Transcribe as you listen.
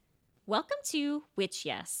Welcome to Witch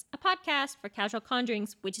Yes, a podcast for casual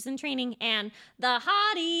conjurings, witches in training, and the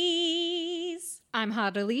hotties. I'm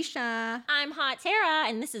Hot Alicia. I'm Hot Tara,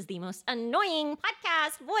 and this is the most annoying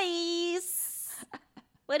podcast voice.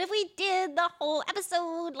 What if we did the whole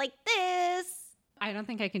episode like this? I don't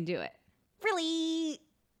think I can do it. Really?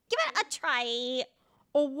 Give it a try.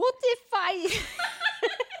 Or what if I...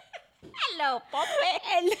 Hello,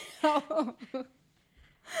 Poppy. Hello.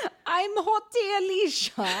 I'm Hottie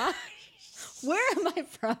Alicia. Where am I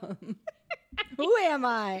from? Who am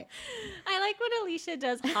I? I like when Alicia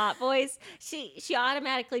does hot voice. She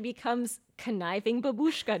automatically becomes conniving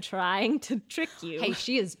babushka trying to trick you. Hey,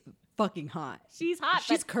 she is fucking hot. She's hot.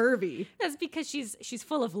 She's curvy. That's because she's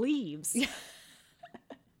full of leaves.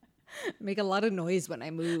 Make a lot of noise when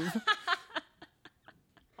I move.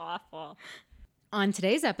 Awful. On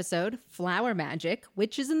today's episode, flower magic,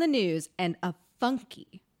 witches in the news, and a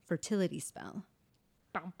funky fertility spell.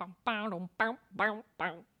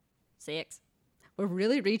 6. We're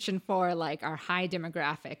really reaching for like our high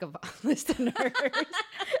demographic of listeners.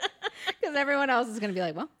 Because everyone else is going to be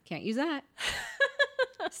like, well, can't use that.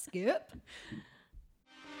 Skip.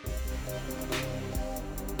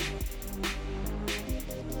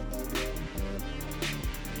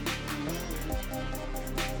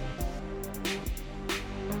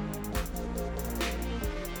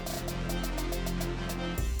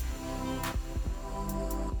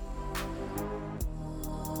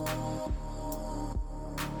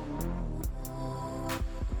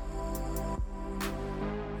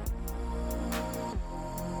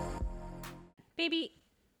 Baby,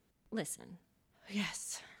 listen.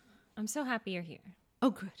 Yes. I'm so happy you're here Oh,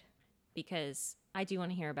 good. because I do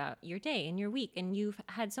want to hear about your day and your week, and you've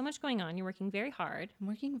had so much going on. You're working very hard. I'm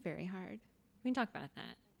working very hard. We can talk about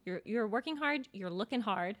that. You're working hard. You're looking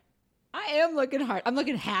hard. I am looking hard. I'm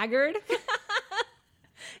looking haggard.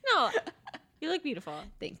 No, you look beautiful.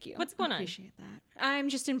 Thank you. What's going on? I appreciate that. I'm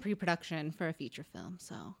just in pre-production for a feature film,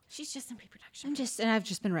 so She's just in pre-production. I've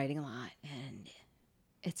just been writing a lot, and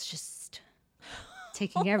it's just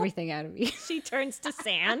taking everything out of me She turns to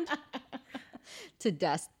sand. to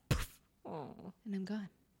dust, Oh, and I'm gone.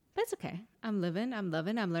 But it's okay. I'm living. I'm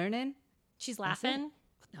loving. I'm learning. she's laughing.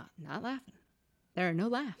 Not laughing. There are no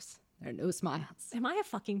laughs. There are no smiles. Am I a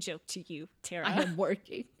fucking joke to you, Tara? I am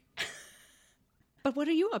working. But what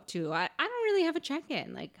are you up to? I don't really have a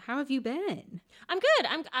check-in. Like, how have you been? I'm good.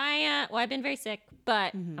 I've been very sick,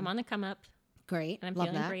 but I'm on the come up, Great. and I'm Love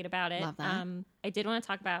feeling that. great about it. Love that. I did want to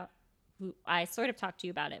talk about. I sort of talked to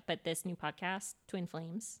you about it, but this new podcast, Twin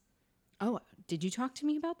Flames. Oh, did you talk to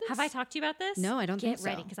me about this? Have I talked to you about this? No, I don't Get think so.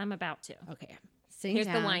 ready because I'm about to. Okay. Sitting Here's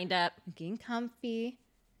down, the wind up I'm getting comfy.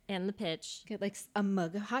 and the pitch. Get like a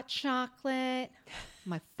mug of hot chocolate,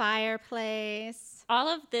 my fireplace. All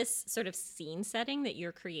of this sort of scene setting that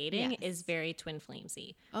you're creating Yes. is very Twin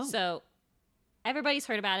Flamesy. Oh. So everybody's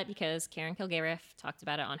heard about it because Karen Kilgariff talked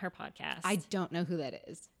about it on her podcast. I don't know who that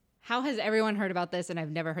is. How has everyone heard about this and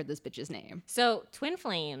I've never heard this bitch's name? So Twin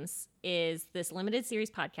Flames is this limited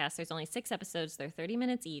series podcast. There's only 6 episodes. They're 30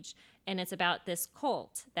 minutes each. And it's about this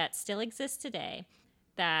cult that still exists today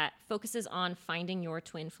that focuses on finding your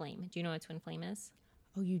twin flame. Do you know what a twin flame is?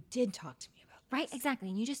 Oh, you did talk to me about that. Right, exactly.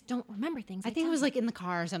 And you just don't remember things. I think it was like in the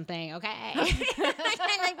car or something. Okay. like we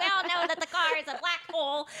all know that the car is a black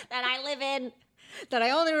hole that I live in. That I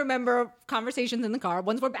only remember conversations in the car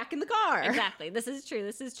once we're back in the car. Exactly. This is true.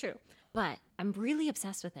 This is true. But I'm really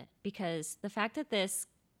obsessed with it because the fact that this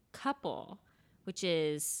couple, which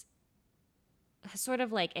is has sort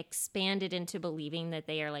of like expanded into believing that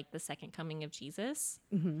they are like the second coming of Jesus,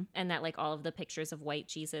 and that like all of the pictures of white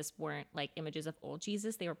Jesus weren't like images of old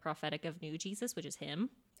Jesus. They were prophetic of new Jesus, which is him.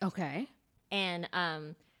 Okay. And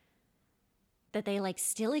that they like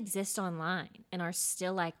still exist online and are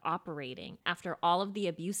still like operating after all of the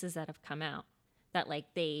abuses that have come out. That like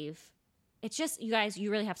it's just, you guys, you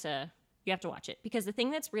really have to watch it, because the thing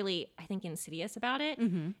that's really, I think, insidious about it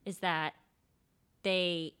is that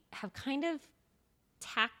they have kind of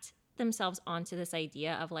tacked themselves onto this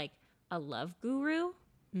idea of like a love guru,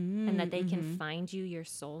 and that they can find you your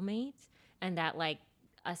soulmate, and that like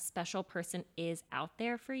a special person is out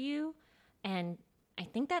there for you. And I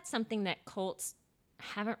think that's something that cults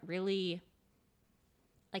haven't really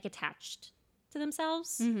like attached to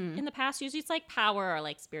themselves in the past. Usually it's like power or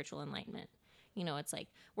like spiritual enlightenment. You know, it's like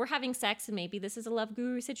we're having sex and maybe this is a love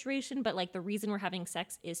guru situation, but like the reason we're having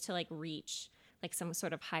sex is to like reach like some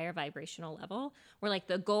sort of higher vibrational level, where like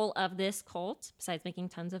the goal of this cult, besides making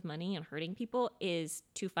tons of money and hurting people, is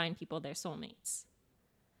to find people their soulmates.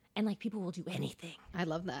 And like people will do anything. I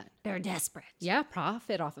love that. They're desperate. Yeah,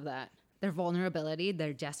 profit off of that. Their vulnerability,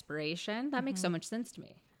 their desperation. That makes so much sense to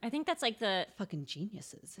me. I think that's like the Fucking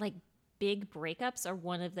geniuses. like big breakups are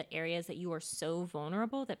one of the areas that you are so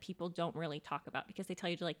vulnerable that people don't really talk about because they tell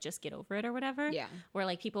you to like just get over it or whatever. Yeah. Where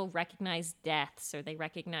like people recognize deaths or they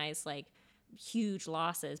recognize like huge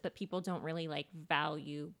losses, but people don't really like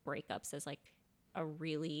value breakups as like a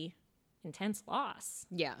really intense loss.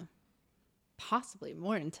 Yeah. Possibly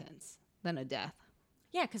more intense than a death.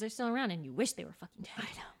 Yeah, because they're still around and you wish they were fucking dead. I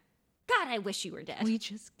know. God, I wish you were dead. We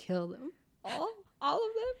just kill them. All of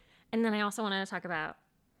them. And then I also wanted to talk about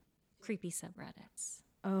creepy subreddits,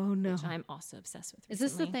 Oh no. which I'm also obsessed with. Is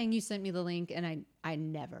this the recently. thing you sent me the link and I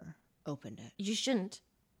never opened it? You shouldn't.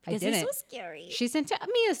 I Because it's didn't. so scary. She sent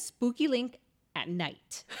me a spooky link at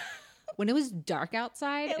night when it was dark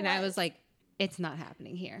outside, and I was like, "It's not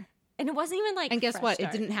happening here." And it wasn't even like. And guess fresh what?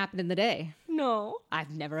 start. It didn't happen in the day. No. I've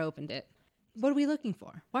never opened it. What are we looking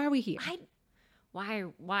for? Why are we here? Why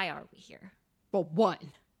are we here? Well,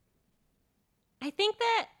 one. I think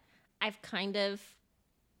that I've kind of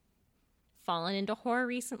fallen into horror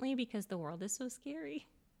recently because the world is so scary.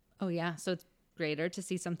 Oh yeah, so it's greater to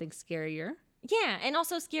see something scarier. Yeah, and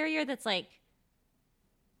also scarier that's like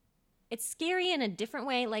it's scary in a different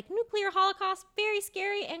way, like nuclear holocaust, very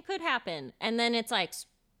scary and could happen. And then it's like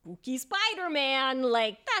spooky Spider-Man,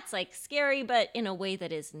 like that's like scary but in a way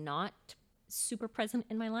that is not super present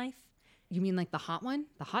in my life. You mean like the hot one,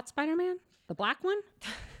 the hot Spider-Man, the black one?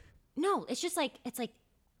 No, it's just like it's like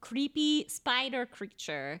creepy spider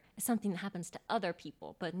creature is something that happens to other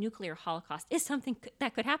people, but nuclear holocaust is something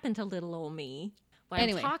that could happen to little old me. What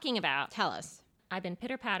Anyway, I'm talking about, Tell us. I've been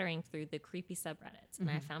pitter-pattering through the creepy subreddits, and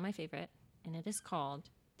I found my favorite, and it is called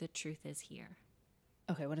The Truth Is Here.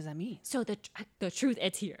 Okay, what does that mean? So the truth,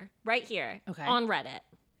 it's here, right here, Okay. on Reddit.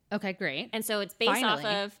 Okay, great. And so it's based Finally.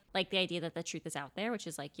 off of like the idea that the truth is out there, which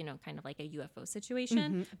is like, you know, kind of like a UFO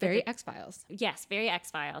situation. But Very X-Files. Yes, very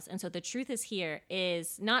X-Files. And so the truth is here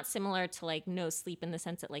is not similar to like No Sleep in the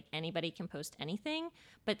sense that like anybody can post anything,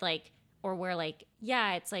 but like, or where like,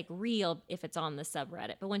 yeah, it's like real if it's on the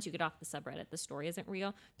subreddit. But once you get off the subreddit, the story isn't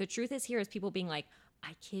real. The truth is here is people being like,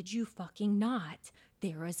 I kid you fucking not.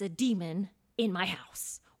 There is a demon in my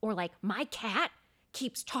house. Or like, my cat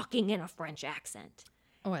keeps talking in a French accent.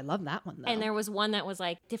 Oh, I love that one though. And there was one that was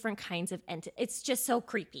like different kinds of it's just so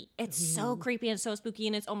creepy. It's so creepy and so spooky,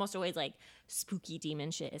 and it's almost always like spooky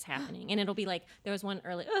demon shit is happening. And it'll be like there was one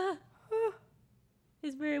early.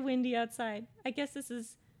 It's very windy outside. I guess this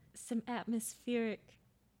is some atmospheric.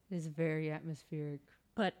 It is very atmospheric.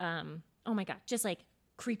 But oh my god, just like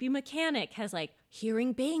creepy mechanic has like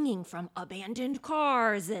hearing banging from abandoned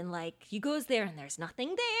cars, and like he goes there and there's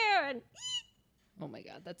nothing there, and Oh my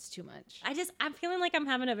god, that's too much. I'm feeling like I'm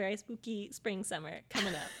having a very spooky spring summer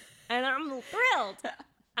coming up. And I'm thrilled.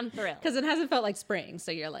 I'm thrilled. Because it hasn't felt like spring,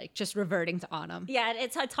 so you're like just reverting to autumn. Yeah,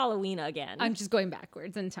 it's Halloween again. I'm just going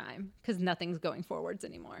backwards in time because nothing's going forwards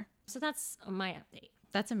anymore. So that's my update.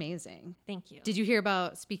 That's amazing. Thank you. Did you hear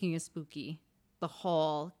about, speaking of spooky, the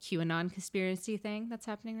whole QAnon conspiracy thing that's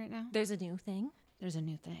happening right now? There's a new thing? There's a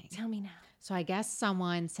new thing. Tell me now. So I guess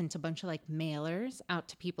someone sent a bunch of like mailers out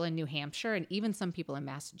to people in New Hampshire and even some people in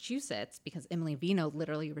Massachusetts because Emily Vino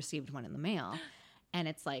literally received one in the mail. And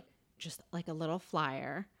it's like just like a little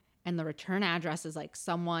flyer, and the return address is like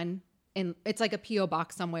someone in, it's like a PO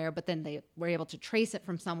box somewhere, but then they were able to trace it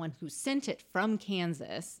from someone who sent it from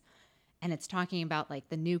Kansas. And it's talking about like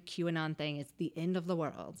the new QAnon thing is the end of the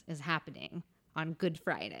world is happening on Good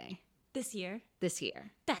Friday This year? this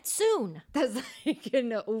year. That's soon. That's like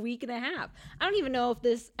in a week and a half. I don't even know if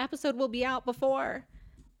this episode will be out before.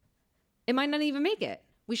 It might not even make it.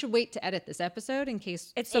 We should wait to edit this episode in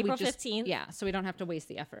case It's we April just- 15th. Yeah, so we don't have to waste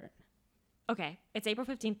the effort. Okay. It's April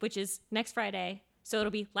 15th, which is next Friday. So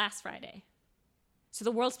it'll be last Friday. So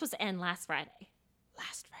the world's supposed to end last Friday.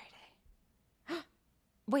 Last Friday.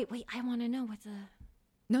 Wait. I want to know what the.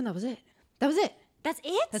 No, that was it. That was it. That's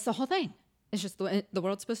it? That's the whole thing. It's just the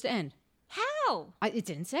world's supposed to end. How? It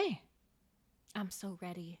didn't say. I'm so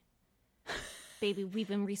ready. Baby, we've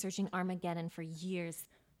been researching Armageddon for years.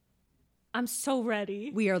 I'm so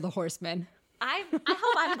ready. We are the horsemen. I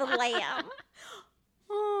hope I'm the lamb.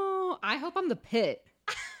 Oh, I hope I'm the pit.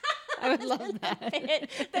 I would love that.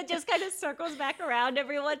 That just kind of circles back around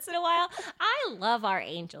every once in a while. I love our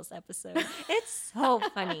Angels episode. It's so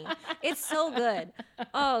funny. It's so good.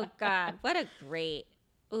 Oh, God. What a great,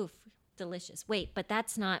 delicious. Wait, but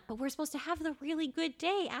we're supposed to have the really good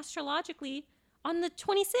day astrologically on the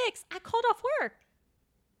 26th. I called off work.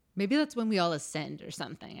 Maybe that's when we all ascend or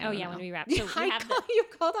something. I don't know. When we wrap. So we have you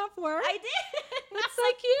called off work? I did. That's so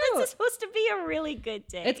cute. This is supposed to be a really good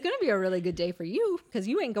day. It's going to be a really good day for you because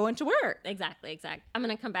you ain't going to work. Exactly. I'm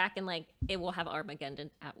going to come back and like, it will have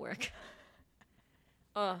Armageddon at work.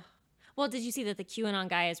 Ugh. Well, did you see that the QAnon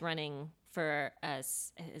guy is running for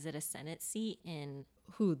is it a Senate seat in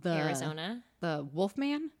Who, the Arizona? The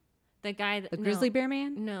Wolfman? The guy, The grizzly bear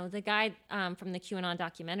man? No, the guy from the QAnon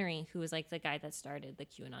documentary who was like the guy that started the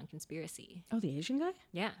QAnon conspiracy. Oh, the Asian guy?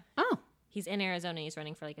 Yeah, Oh, he's in Arizona. He's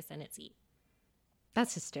running for like a Senate seat.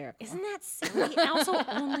 that's hysterical. Isn't that silly? And also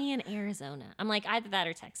only in Arizona. I'm like, either that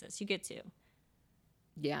or Texas. You get two.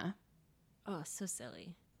 Yeah, Oh, so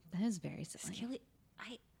silly. that is very silly. Silly.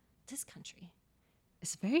 This country.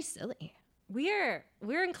 It's very silly. We're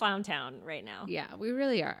in Clown Town right now. Yeah, we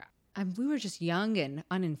really are. We were just young and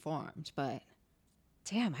uninformed, but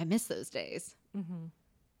damn, I miss those days. Mm-hmm.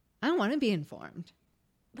 I don't want to be informed.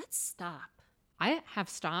 Let's stop. I have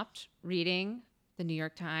stopped reading the New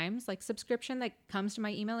York Times subscription that comes to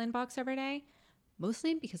my email inbox every day,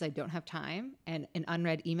 mostly because I don't have time and an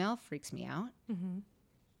unread email freaks me out. Mm-hmm.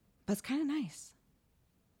 But it's kind of nice.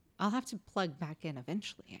 I'll have to plug back in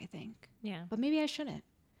eventually, I think. Yeah. But maybe I shouldn't.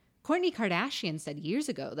 Kourtney Kardashian said years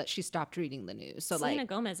ago that she stopped reading the news. So Selena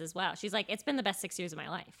Gomez as well. She's like, it's been the best 6 years of my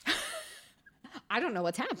life. I don't know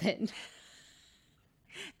what's happened.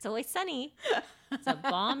 It's always sunny. It's a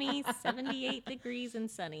balmy 78 degrees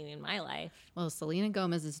and sunny in my life. Well, Selena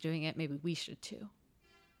Gomez is doing it. Maybe we should too.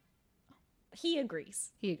 He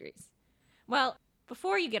agrees. He agrees. Well,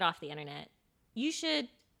 before you get off the internet, you should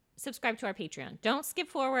subscribe to our Patreon. Don't skip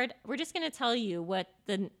forward. We're just going to tell you what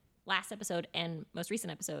the last episode and most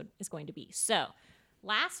recent episode is going to be. So,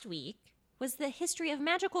 last week was the history of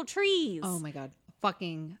magical trees. Oh my God.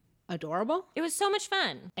 Fucking adorable. It was so much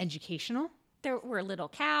fun. Educational. There were little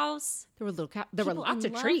cows. There were there were People lots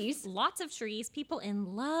in of love. trees. Lots of trees. People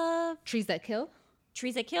in love. Trees that kill.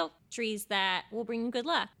 Trees that kill. Trees that will bring you good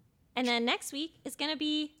luck. And then next week is going to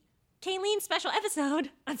be Kayleen's special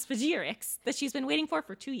episode on spagyrics that she's been waiting for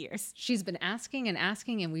 2 years. She's been asking and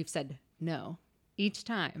asking, and we've said no each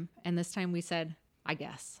time. And this time we said, I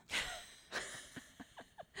guess.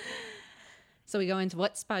 So we go into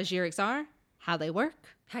what spagyrics are, how they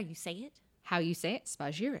work, How you say it? how you say it,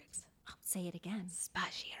 spagyrics. I'll say it again.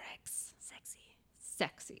 Spagyrics. Sexy.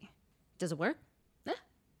 Sexy. Does it work?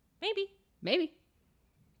 Maybe. Maybe.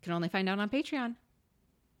 Can only find out on Patreon.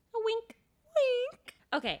 A wink. Wink.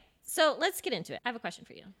 Okay, so let's get into it. I have a question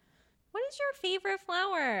for you. What is your favorite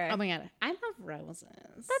flower? Oh my God. I love roses.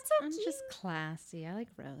 That's so I'm cute. just classy. I like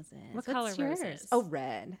roses. What What's color yours? roses? Oh,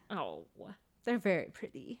 red. Oh, They're very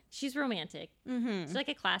pretty. she's romantic. Mm-hmm. She's like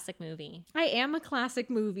a classic movie. I am a classic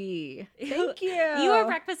movie. Thank you. You are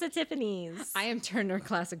Breakfast at Tiffany's. I am Turner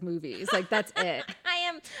Classic Movies. That's it.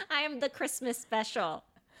 I am the Christmas special.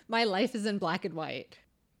 My life is in black and white.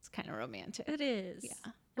 It's kind of romantic. It is.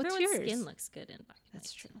 Yeah. What's Everyone's yours? skin looks good in black and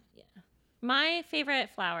That's white, true. too. Yeah. My favorite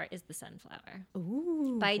flower is the sunflower.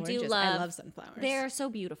 Ooh, But I do gorgeous. love- I love sunflowers. They're so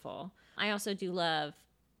beautiful. I also do love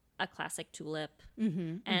a classic tulip.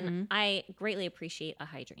 Mm-hmm, And I greatly appreciate a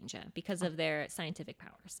hydrangea because of their scientific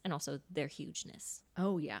powers and also their hugeness.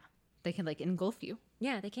 Oh, yeah. They can engulf you.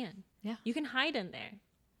 Yeah, they can. Yeah. You can hide in there.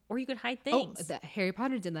 Or you could hide Oh, things. Harry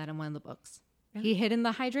Potter did that in one of the books. Really? He hid in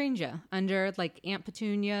the hydrangea under Aunt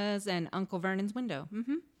Petunia's and Uncle Vernon's window.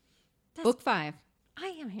 Mm-hmm. That's- Book 5, I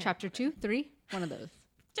am here. chapter 2, 3, one of those.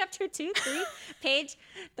 Chapter 2, 3, page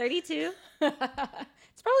 32,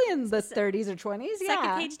 It's probably in the 30s or 20s.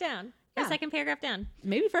 second page down. Yeah. The second paragraph down.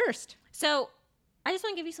 Maybe first. So I just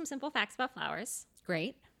want to give you some simple facts about flowers.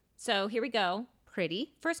 Great. So here we go.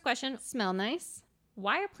 Pretty. First question, Smell nice.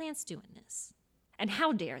 why are plants doing this? And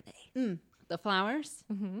how dare they? The flowers.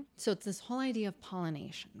 Mm-hmm. So it's this whole idea of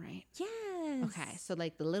pollination, right? Yes. Okay. So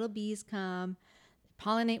the little bees come, they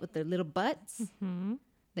pollinate with their little butts. Hmm.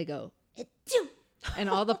 They go, "Achoo!" and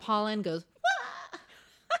all the pollen goes, "Wah!"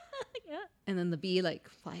 Yeah. And then the bee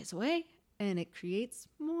flies away and it creates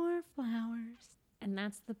more flowers. And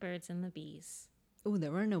that's the birds and the bees. Oh,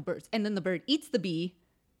 there were no birds. And then the bird eats the bee,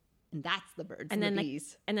 and that's the birds and, then the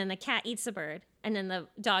bees. And then the cat eats the bird. And then the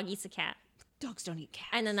dog eats the cat. Dogs don't eat cats.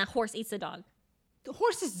 And then the horse eats the dog. the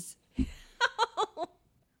horses. All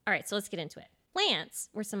right, so let's get into it. Plants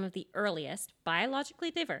were some of the earliest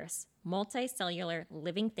biologically diverse, multicellular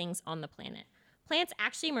living things on the planet. Plants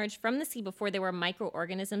actually emerged from the sea before there were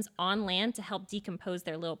microorganisms on land to help decompose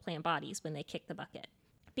their little plant bodies when they kicked the bucket.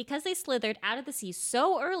 Because they slithered out of the sea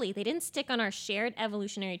so early, they didn't stick on our shared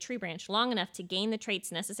evolutionary tree branch long enough to gain the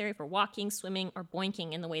traits necessary for walking, swimming, or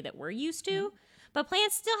boinking in the way that we're used to. But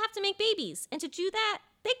plants still have to make babies, and to do that,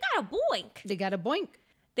 they gotta boink. They got a boink.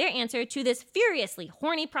 Their answer to this furiously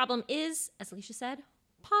horny problem is, as Alicia said,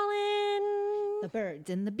 pollen. The birds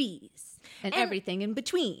and the bees and And- everything in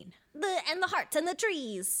between. And the hearts and the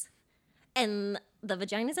trees. And the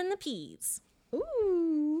vaginas and the peas.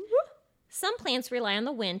 Ooh. Some plants rely on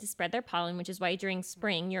the wind to spread their pollen, which is why during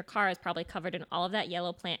spring your car is probably covered in all of that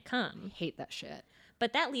yellow plant cum. Hate that shit.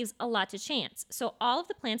 But that leaves a lot to chance. So all of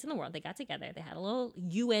the plants in the world, they got together, they had a little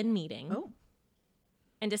UN meeting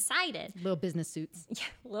and decided. Little business suits. Yeah,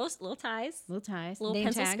 little ties. Little ties. Little name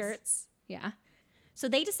pencil tags. skirts. Yeah. So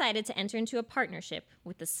they decided to enter into a partnership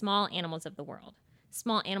with the small animals of the world.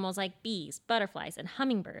 Small animals like bees, butterflies, and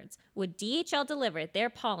hummingbirds would DHL deliver their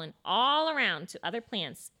pollen all around to other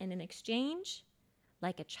plants, and in exchange,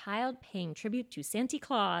 like a child paying tribute to Santa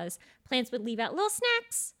Claus, plants would leave out little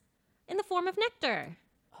snacks in the form of nectar.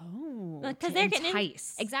 Oh. Because to they're getting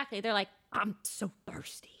entice. Exactly. They're like, I'm so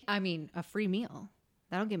thirsty. I mean, a free meal.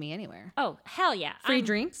 That'll get me anywhere. Oh, hell yeah. Free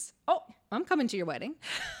drinks. Oh, I'm coming to your wedding.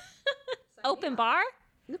 Open bar,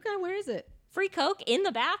 Okay, where is it? free Coke in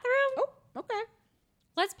the bathroom. Oh, okay.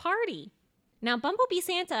 Let's party. Now, Bumblebee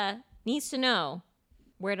Santa needs to know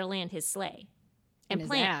where to land his sleigh. And his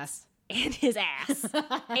plants. And his ass.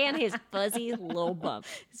 And his fuzzy little bump.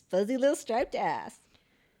 His fuzzy little striped ass.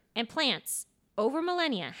 And plants, over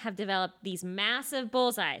millennia, have developed these massive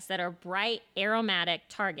bullseyes that are bright, aromatic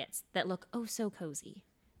targets that look oh so cozy.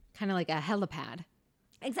 Kind of like a helipad.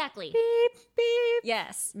 Exactly. Beep, beep.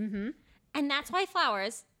 Yes. Mm-hmm. And that's why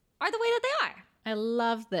flowers are the way that they are. I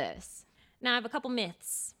love this. Now, I have a couple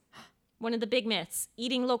myths. One of the big myths,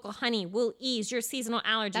 eating local honey will ease your seasonal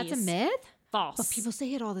allergies. That's a myth? False. But people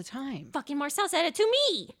say it all the time. Fucking Marcel said it to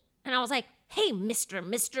me. And I was like, hey, mister,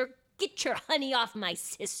 get your honey off my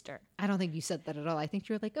sister. I don't think you said that at all. I think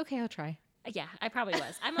you were like, okay, I'll try. Yeah, I probably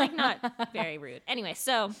was. I'm like not very rude. Anyway,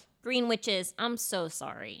 so green witches, I'm so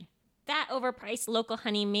sorry. That overpriced local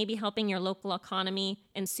honey may be helping your local economy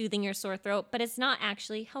and soothing your sore throat, but it's not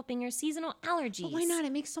actually helping your seasonal allergies. But why not?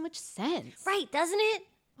 It makes so much sense. Right, doesn't it?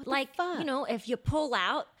 What the Like, fuck? you know, if you pull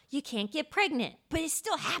out, you can't get pregnant, but it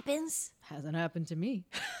still happens. Hasn't happened to me.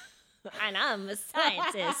 And I'm a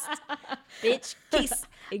scientist. Bitch, case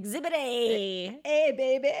exhibit A. Hey,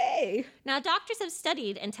 baby. Now, doctors have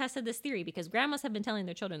studied and tested this theory because grandmas have been telling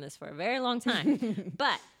their children this for a very long time.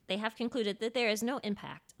 But they have concluded that there is no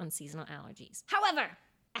impact on seasonal allergies. However,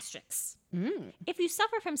 asterisks. If you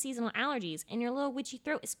suffer from seasonal allergies and your little witchy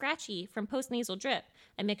throat is scratchy from postnasal drip,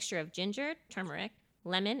 a mixture of ginger, turmeric,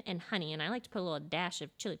 lemon, and honey, and I like to put a little dash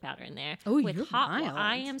of chili powder in there. Oh, with you're hot wild.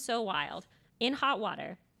 I am so wild. In hot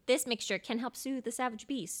water. This mixture can help soothe the savage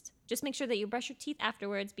beast. Just make sure that you brush your teeth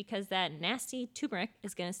afterwards because that nasty turmeric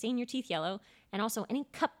is going to stain your teeth yellow, and also any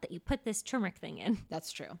cup that you put this turmeric thing in.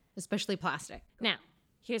 That's true. Especially plastic. Now,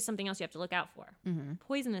 here's something else you have to look out for.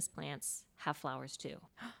 Poisonous plants have flowers too.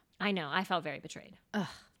 I know, I felt very betrayed. Ugh.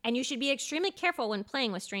 And you should be extremely careful when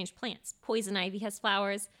playing with strange plants. Poison ivy has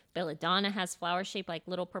flowers. Belladonna has flowers shaped like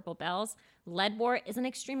little purple bells. Leadwort is an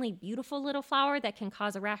extremely beautiful little flower that can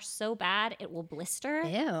cause a rash so bad it will blister.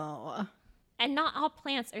 Ew. And not all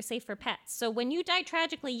plants are safe for pets. So when you die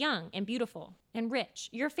tragically young and beautiful and rich,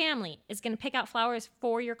 your family is going to pick out flowers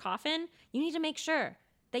for your coffin. You need to make sure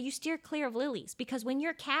that you steer clear of lilies, because when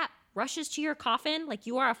your cat rushes to your coffin like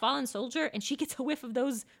you are a fallen soldier and she gets a whiff of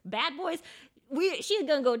those bad boys, she's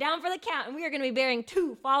going to go down for the count, and we are going to be burying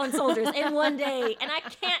 2 fallen soldiers in one day, and I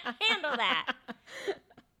can't handle that.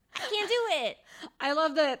 I can't do it. I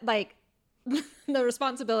love that, like, the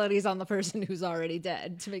responsibility is on the person who's already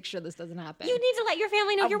dead to make sure this doesn't happen. You need to let your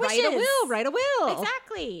family know your wishes. Write a will.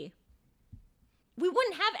 Exactly. We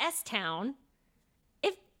wouldn't have S-Town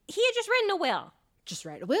if he had just written a will. Just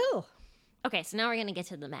write a will. Okay, so now we're going to get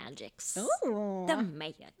to the magics. Oh. The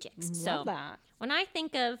magics. So that. when I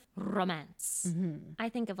think of romance, I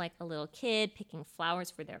think of like a little kid picking flowers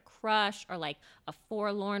for their crush, or like a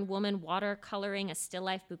forlorn woman watercoloring a still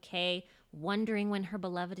life bouquet, wondering when her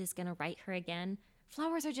beloved is going to write her again.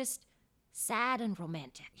 Flowers are just sad and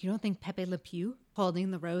romantic. You don't think Pepe Le Pew holding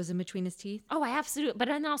the rose in between his teeth? Oh, I absolutely. But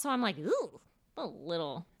then also I'm like, ooh, that's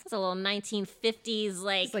a little 1950s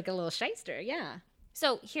like. It's like a little shyster, yeah.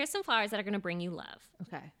 So here's some flowers that are going to bring you love.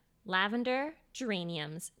 Okay. Lavender,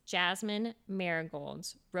 geraniums, jasmine,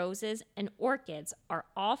 marigolds, roses, and orchids are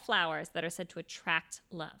all flowers that are said to attract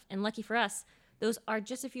love. And lucky for us, those are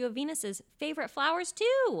just a few of Venus's favorite flowers too.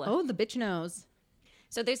 Oh, the bitch knows.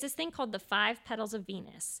 So there's this thing called the 5 petals of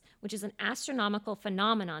Venus, which is an astronomical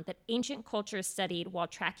phenomenon that ancient cultures studied while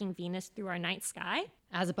tracking Venus through our night sky.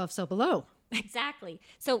 As above, so below. Exactly.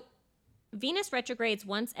 So Venus retrogrades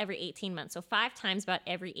once every 18 months, so 5 times about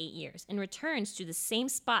every 8 years, and returns to the same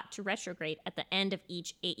spot to retrograde at the end of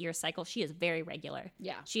each 8-year cycle. She is very regular.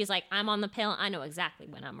 Yeah. She is like, I'm on the pill. I know exactly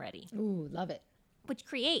when I'm ready. Ooh, love it. Which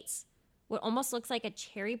creates what almost looks like a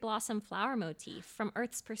cherry blossom flower motif from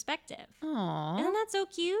Earth's perspective. Aww. Isn't that so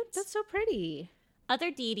cute? That's so pretty. Other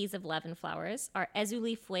deities of love and flowers are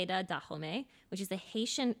Ezuli Fueda Dahomey, which is the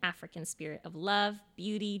Haitian African spirit of love,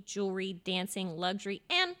 beauty, jewelry, dancing, luxury,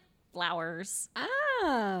 and flowers.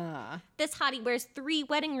 Ah. This hottie wears 3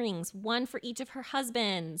 wedding rings, 1 for each of her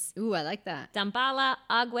husbands, Ooh, I like that. Dambala,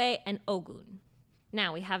 Agwe, and Ogun.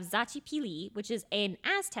 Now we have Zachipili, which is an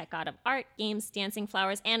Aztec god of art, games, dancing,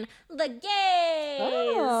 flowers, and the gays.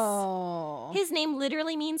 Oh. His name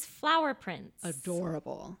literally means flower prince.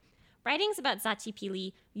 Adorable. Writings about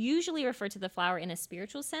Zachipili usually refer to the flower in a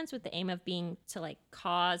spiritual sense with the aim of being to like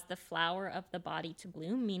cause the flower of the body to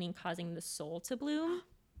bloom, meaning causing the soul to bloom.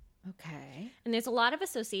 Okay. And there's a lot of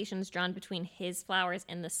associations drawn between his flowers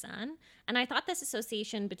and the sun. And I thought this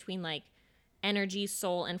association between like energy,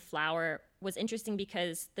 soul, and flower was interesting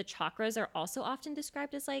because the chakras are also often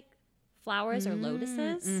described as like flowers or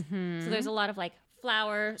lotuses. So there's a lot of like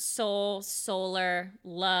flower, soul, solar,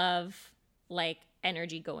 love, like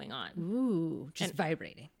energy going on, Ooh, just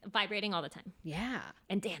vibrating. vibrating all the time Yeah.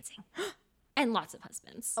 and dancing and lots of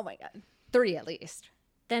husbands. Oh my God. 3 at least.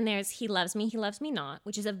 Then there's He Loves Me Not,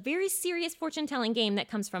 which is a very serious fortune-telling game that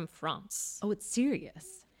comes from France Oh, it's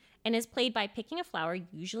serious. and is played by picking a flower,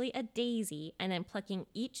 usually a daisy, and then plucking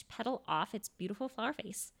each petal off its beautiful flower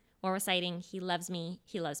face while reciting He Loves Me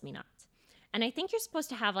Not. And I think you're supposed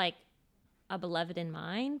to have like a beloved in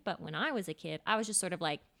mind, but when I was a kid, I was just sort of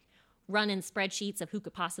like running spreadsheets of who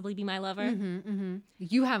could possibly be my lover.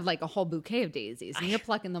 You have like a whole bouquet of daisies and you're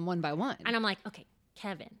plucking them one by one. And I'm like, okay,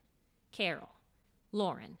 Kevin, Carol,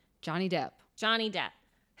 Lauren, Johnny Depp. Johnny Depp.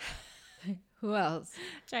 Who else?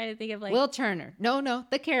 Trying to think of like Will Turner. No,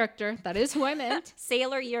 the character. That is who I meant.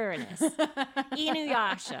 Sailor Uranus,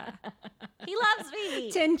 Inuyasha. He loves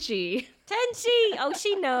me. Tenchi. Tenchi. Oh,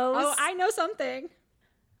 she knows. Oh, I know something.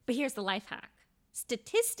 But here's the life hack.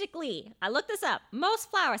 Statistically, I looked this up.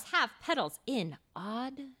 Most flowers have petals in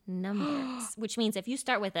odd numbers, which means if you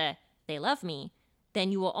start with a "they love me,"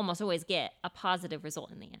 then you will almost always get a positive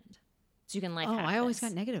result in the end. So you can life hack I always this.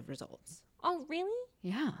 got negative results. Oh, really?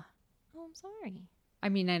 Yeah. Oh, I'm sorry. I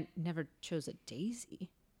mean, I never chose a daisy.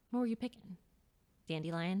 What were you picking?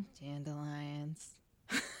 Dandelion? Dandelions.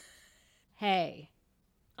 Hey,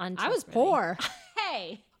 I was Untrustworthy. poor.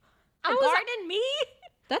 Hey, a was- garden me?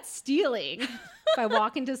 That's stealing. If I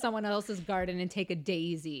walk into someone else's garden and take a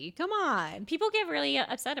daisy, come on. People get really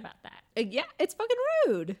upset about that. Yeah, it's fucking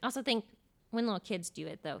rude. I also think when little kids do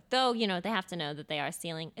it, though, you know, they have to know that they are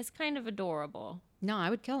stealing, it's kind of adorable. No, I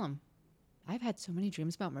would kill them. I've had so many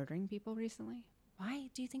dreams about murdering people recently. Why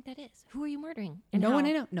do you think that is? Who are you murdering? And No how? one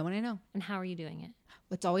I know. No one I know. And how are you doing it?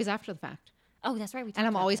 It's always after the fact. Oh, that's right. We talked And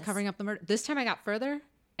I'm about always this. covering up the murder. This time I got further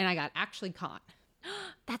and I got actually caught.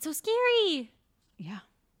 That's so scary. Yeah.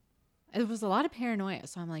 It was a lot of paranoia.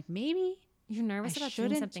 So I'm like, maybe You're nervous I about doing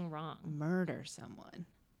shouldn't something wrong. murder someone.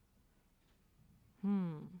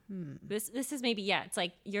 This is maybe, yeah, it's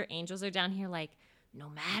like your angels are down here like, no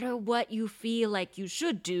matter what you feel like you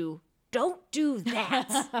should do, don't do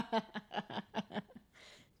that.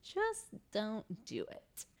 Just don't do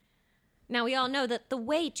it. Now, we all know that the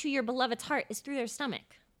way to your beloved's heart is through their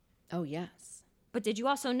stomach. Oh, yes. But did you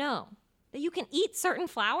also know that you can eat certain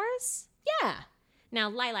flowers? Yeah. Now,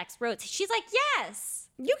 Lilacs Rose, she's like, yes,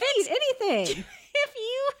 You can eat anything. if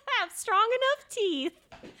you have strong enough teeth.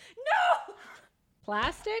 No,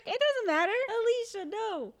 Plastic? It doesn't matter. Alicia,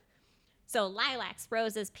 no. So lilacs,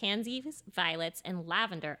 roses, pansies, violets, and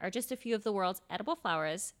lavender are just a few of the world's edible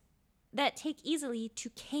flowers that take easily to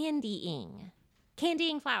candying.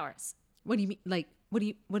 Candying flowers. What do you mean? Like,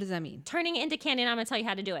 what does that mean? Turning it into candy, and I'm going to tell you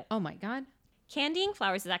how to do it. Oh my God. Candying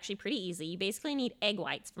flowers is actually pretty easy. You basically need egg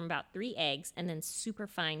whites from about 3 eggs and then super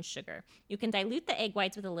fine sugar. You can dilute the egg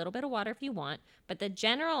whites with a little bit of water if you want, but the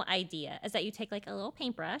general idea is that you take like a little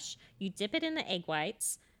paintbrush, you dip it in the egg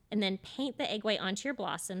whites, and then paint the egg white onto your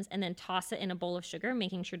blossoms and then toss it in a bowl of sugar,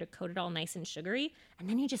 making sure to coat it all nice and sugary. And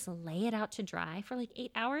then you just lay it out to dry for like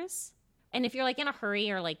 8 hours. And if you're like in a hurry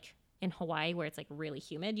or like in Hawaii where it's like really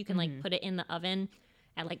humid, you can like put it in the oven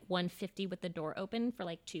at like 150 with the door open for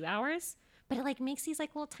like 2 hours. But it like makes these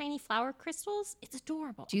like little tiny flower crystals. It's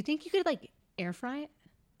adorable. Do you think you could like air fry it?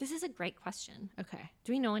 This is a great question. Okay.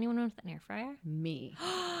 Do we know anyone with an air fryer? Me.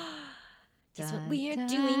 Guess what we are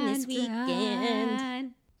doing this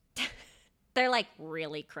weekend? They're like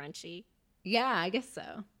really crunchy. Yeah, I guess so.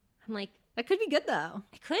 I'm like, That could be good though.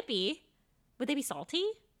 it could be. Would they be salty?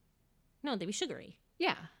 No, they'd be sugary.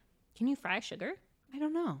 Yeah. Can you fry sugar I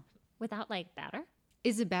don't know. without like batter?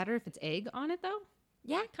 Is it better if it's egg on it though?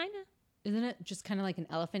 Yeah, kind of. Isn't it just kind of like an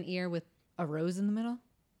elephant ear with a rose in the middle?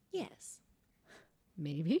 Yes.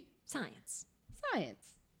 Maybe. Science. Science.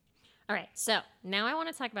 All right. So now I want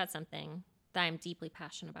to talk about something that I'm deeply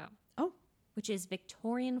passionate about. Oh, which is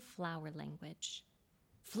Victorian flower language.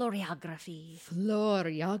 Floriography.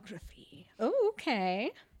 Floriography. Oh,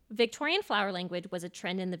 okay. Victorian flower language was a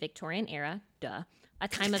trend in the Victorian era, a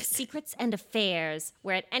time of secrets and affairs,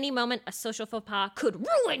 where at any moment a social faux pas could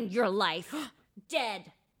ruin your life.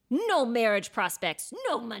 Dead. No marriage prospects,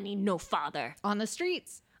 no money, no father. On the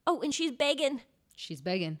streets. Oh, and she's begging. She's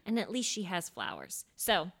begging. And at least she has flowers.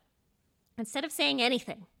 So, instead of saying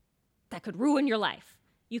anything that could ruin your life,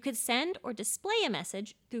 you could send or display a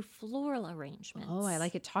message through floral arrangements. Oh, I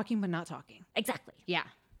like it talking but not talking. Exactly. Yeah.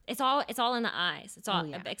 It's all in the eyes. It's all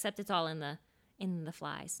yeah. except it's all in the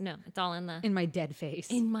flies. No, it's all in the In my dead face.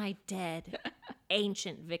 in my dead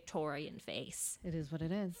ancient Victorian face, It is what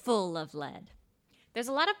it is. full of lead. There's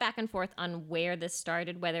a lot of back and forth on where this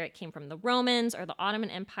started, whether it came from the Romans or the Ottoman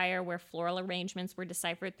Empire, where floral arrangements were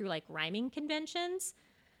deciphered through like rhyming conventions.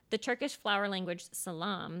 The Turkish flower language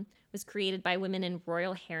salam was created by women in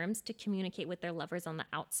royal harems to communicate with their lovers on the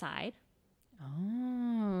outside.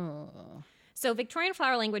 Oh. So Victorian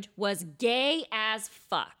flower language was gay as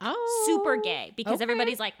fuck. Oh, Super gay. Because okay.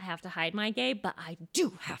 everybody's like, I have to hide my gay, but I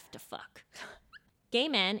do have to fuck. Gay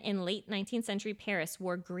men in late 19th century Paris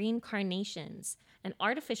wore green carnations, an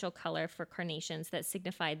artificial color for carnations that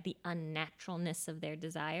signified the unnaturalness of their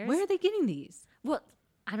desires. Where are they getting these? Well,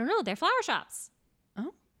 I don't know. They're flower shops.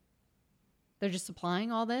 Oh. They're just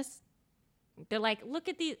supplying all this? They're like, look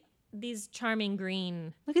at these charming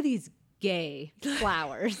green. Look at these gay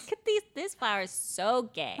flowers. Look at this flower is so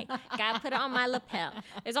gay. Gotta put it on my lapel.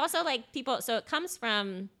 There's also like people, so it comes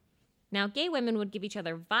from, now gay women would give each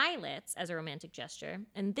other violets as a romantic gesture.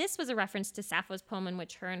 And this was a reference to Sappho's poem in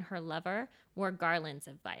which her and her lover wore garlands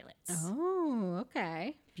of violets. Oh,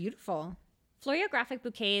 okay. Beautiful. Floriographic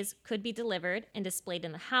bouquets could be delivered and displayed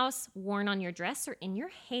in the house, worn on your dress or in your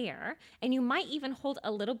hair. And you might even hold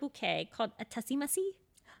a little bouquet called a tassimasi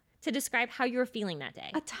to describe how you're feeling that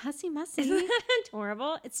day. A tassimasi. Isn't that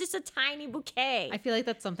adorable? It's just a tiny bouquet. I feel like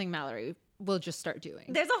that's something Mallory will just start doing.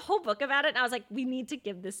 There's a whole book about it, and I was like, we need to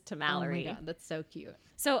give this to Mallory. Oh my God, that's so cute.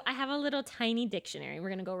 So I have a little tiny dictionary. We're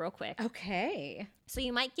going to go real quick. Okay. So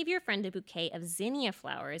you might give your friend a bouquet of zinnia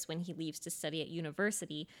flowers when he leaves to study at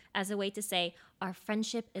university as a way to say, our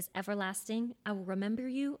friendship is everlasting. I will remember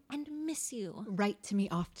you and miss you. Write to me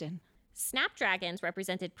often. Snapdragons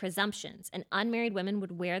represented presumptions, and unmarried women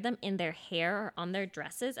would wear them in their hair or on their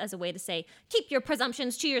dresses as a way to say, keep your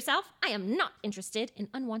presumptions to yourself. I am not interested in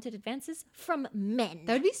unwanted advances from men.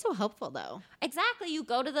 That would be so helpful, though. Exactly.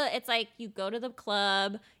 It's like you go to the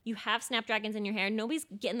club, you have snapdragons in your hair, nobody's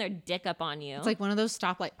getting their dick up on you. It's like one of those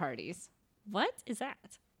stoplight parties. What is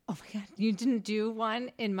that? Oh my God. You didn't do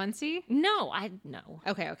one in Muncie? No.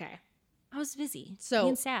 Okay. I was busy. So-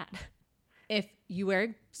 being sad. If you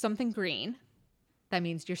wear something green, that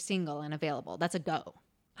means you're single and available. That's a go.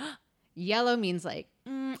 Yellow means like,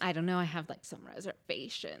 I don't know. I have like some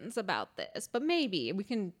reservations about this, but maybe we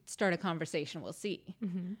can start a conversation. We'll see.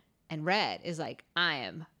 Mm-hmm. And red is like, I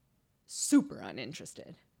am super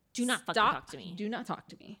uninterested. Do not fucking talk to me. Do not talk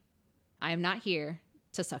to me. I am not here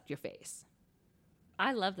to suck your face.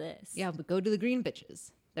 I love this. Yeah, but go to the green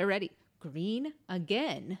bitches. They're ready. Green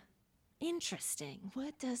again. Interesting.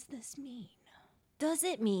 What does this mean? Does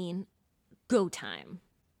it mean go time?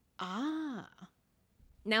 Ah.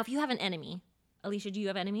 Now, if you have an enemy, Alicia, do you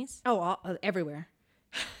have enemies? Oh, everywhere.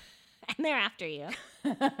 And they're after you.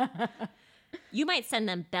 You might send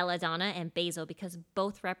them belladonna and basil because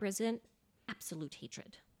both represent absolute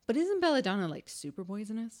hatred. But isn't belladonna like super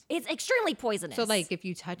poisonous? It's extremely poisonous. So like if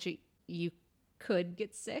you touch it, you could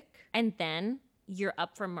get sick? And then you're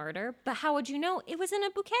up for murder. But how would you know it was in a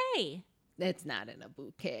bouquet? It's not in a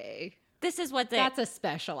bouquet. This is what That's a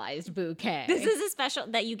specialized bouquet. This is a special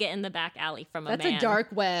that you get in the back alley from a That's man. a dark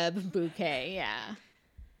web bouquet, yeah.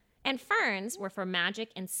 And ferns were for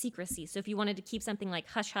magic and secrecy. So if you wanted to keep something like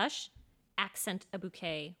hush hush, accent a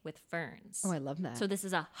bouquet with ferns. Oh, I love that. So this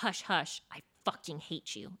is a hush hush. I fucking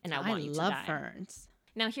hate you, and I want you to die. I love ferns.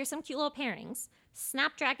 Now here's some cute little pairings.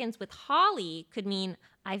 Snapdragons with holly could mean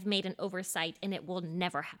I've made an oversight and it will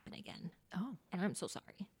never happen again. Oh. And I'm so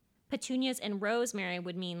sorry. Petunias and rosemary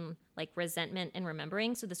would mean like resentment and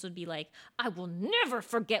remembering. So this would be like, I will never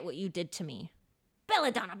forget what you did to me.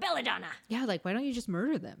 Belladonna, belladonna. Yeah, like why don't you just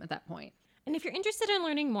murder them at that point? And if you're interested in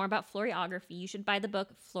learning more about floriography, you should buy the book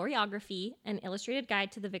Floriography, An Illustrated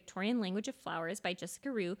Guide to the Victorian Language of Flowers by Jessica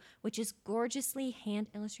Rue, which is gorgeously hand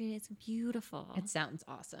illustrated. It's beautiful. It sounds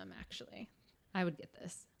awesome, actually. I would get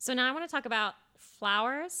this. So now I want to talk about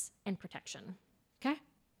flowers and protection. Okay.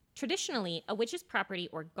 Traditionally, a witch's property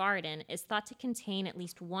or garden is thought to contain at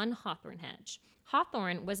least one hawthorn hedge.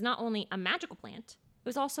 Hawthorn was not only a magical plant, it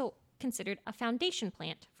was also considered a foundation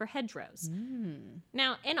plant for hedgerows.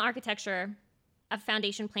 Now, in architecture, a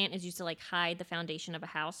foundation plant is used to like hide the foundation of a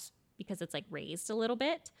house because it's like raised a little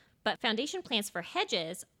bit. But foundation plants for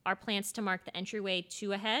hedges are plants to mark the entryway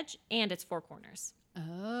to a hedge and its four corners.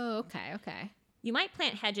 Oh, okay, okay. You might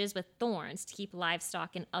plant hedges with thorns to keep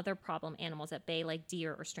livestock and other problem animals at bay, like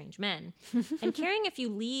deer or strange men. And carrying a few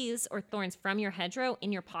leaves or thorns from your hedgerow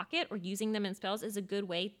in your pocket or using them in spells is a good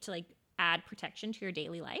way to like add protection to your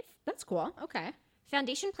daily life. That's cool. Okay.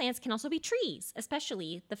 Foundation plants can also be trees,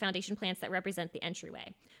 especially the foundation plants that represent the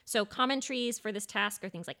entryway. So common trees for this task are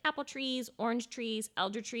things like apple trees, orange trees,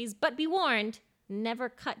 elder trees, but be warned, never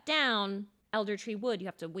cut down elder tree wood. You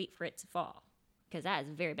have to wait for it to fall because that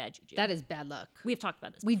is very bad juju. That is bad luck. We've talked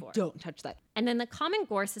about this We before. don't touch that. And then the common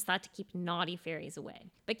gorse is thought to keep naughty fairies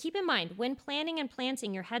away. But keep in mind, when planting and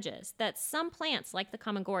planting your hedges, that some plants, like the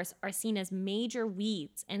common gorse, are seen as major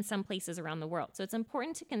weeds in some places around the world. So it's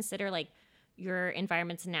important to consider like your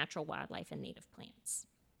environment's natural wildlife and native plants.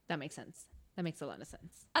 That makes sense. That makes a lot of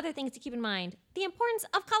sense. Other things to keep in mind, the importance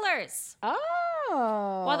of colors.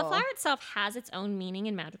 Oh. While the flower itself has its own meaning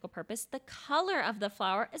and magical purpose, the color of the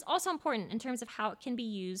flower is also important in terms of how it can be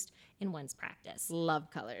used in one's practice.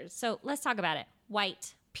 Love colors. So let's talk about it.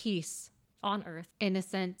 White, Peace, on earth,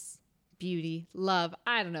 innocence, beauty, love,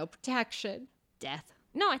 I don't know, protection, death.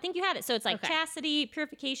 no, I think you had it. So it's like Okay. chastity,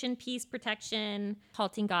 purification, peace, protection,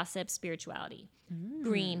 halting gossip, spirituality.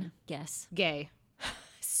 Green, guess. Gay.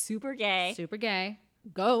 Super gay. Super gay.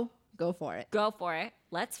 Go for it. Go for it.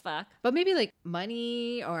 Let's fuck. But maybe like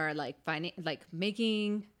money or like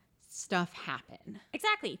making stuff happen.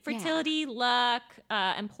 Exactly. Fertility, luck,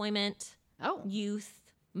 employment, Oh. youth,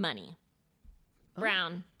 money.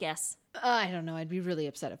 Brown, guess. I don't know. I'd be really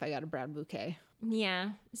upset if I got a brown bouquet. Yeah,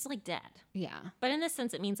 it's like dead. Yeah. But in this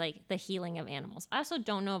sense, it means like the healing of animals. I also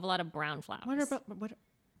don't know of a lot of brown flowers. What are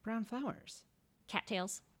brown flowers?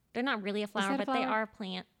 Cattails. They're not really a flower, that a but they flower? are a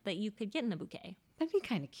plant that you could get in a bouquet. That'd be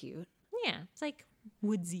kind of cute. Yeah, it's like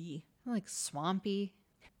woodsy. Like swampy.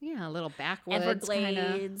 Yeah, a little backwoods kind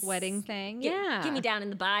Everglades. of wedding thing. Get, yeah. Get me down in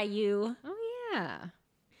the bayou. Oh, yeah.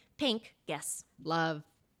 Pink, guess. Love.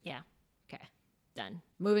 Yeah, Okay. done.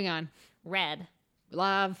 Moving on. Red,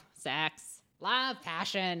 Love, sex, love,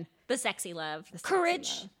 passion. the sexy love. The sexy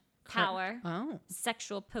Courage, love. power, Oh.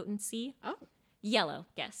 sexual potency. Oh. Yellow,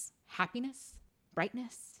 guess. Happiness,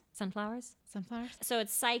 brightness, Sunflowers. sunflowers. So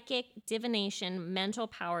it's psychic, divination, mental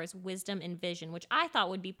powers, wisdom, and vision, which I thought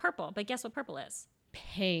would be purple. But guess what purple is?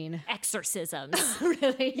 Pain. Exorcisms.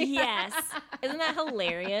 Really? Yes. Isn't that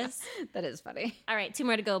hilarious? That is funny. All right, two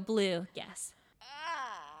more to go. Blue, guess.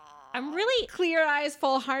 I'm really... Clear eyes,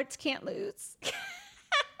 full hearts, can't lose.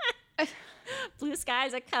 Blue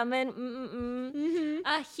skies are coming.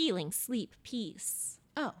 Healing, sleep, peace.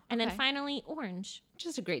 Oh. And then okay. finally, orange.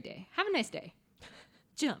 Just a great day. Have a nice day.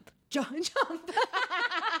 Jump. Jump.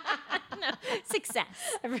 No,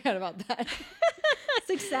 success. I forgot about that.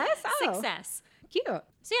 Success? Oh. Success. Cute.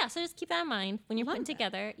 So yeah, so just keep that in mind when you're Love putting that.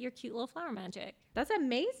 together your cute little flower magic. That's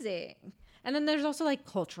amazing. And then there's also like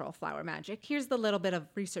cultural flower magic. Here's the little bit of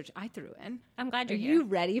research I threw in. I'm glad Are you're here. you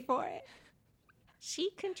ready for it?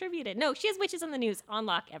 She contributed. No, she has witches on the news on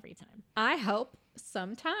lock every time. I hope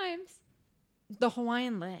sometimes. The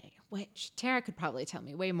Hawaiian lei, which Tara could probably tell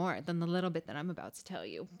me way more than the little bit that I'm about to tell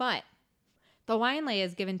you. But the Hawaiian lei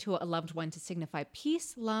is given to a loved one to signify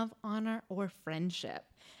peace, love, honor, or friendship.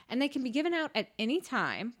 And they can be given out at any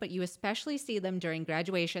time, but you especially see them during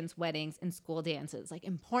graduations, weddings, and school dances, like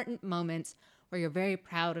important moments where you're very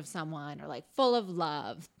proud of someone or like full of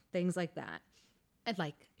love, things like that. And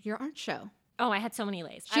like your art show. Oh, I had so many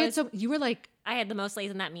lays. You were like, I had the most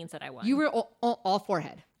lays, and that means that I won. you were all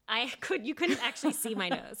forehead. You couldn't actually see my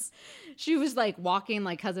nose. She was like walking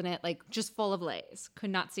like cousin it, like just full of lays, could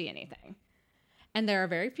not see anything. And there are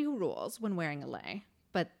very few rules when wearing a lei,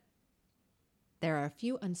 but there are a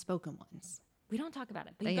few unspoken ones We don't talk about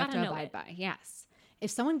it, but that you you have gotta to know abide it. by. Yes.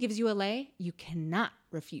 If someone gives you a lei, you cannot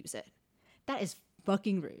refuse it. That is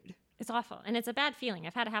fucking rude. It's awful, and it's a bad feeling.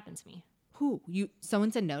 I've had it happen to me. Who?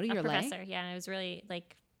 Someone said no to A your lei? professor, yeah, and it was really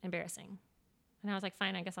like embarrassing. And I was like,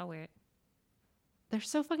 fine, I guess I'll wear it. They're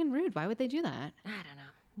so fucking rude. Why would they do that? I don't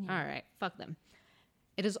know. Yeah. All right, fuck them.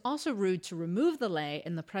 It is also rude to remove the lei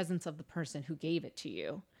in the presence of the person who gave it to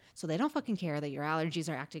you. So they don't fucking care that your allergies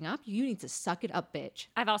are acting up. You need to suck it up, bitch.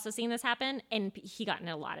 I've also seen this happen, and he got in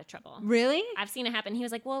a lot of trouble. Really? I've seen it happen. He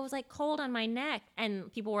was like, well, it was like cold on my neck.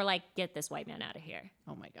 And people were like, get this white man out of here.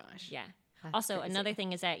 Oh my gosh. Yeah. That's Also, crazy. another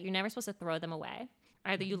thing is that you're never supposed to throw them away.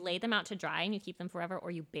 Either you lay them out to dry and you keep them forever, or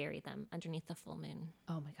you bury them underneath the full moon.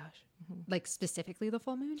 Oh my gosh. Like specifically the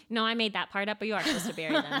full moon? No, I made that part up, but you are supposed to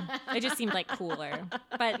bury them. It just seemed like cooler.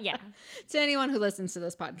 But yeah. To anyone who listens to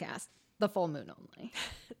this podcast, the full moon only.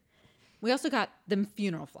 We also got them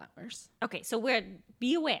funeral flowers. Okay, so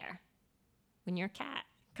be aware when your cat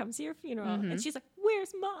comes to your funeral and she's like,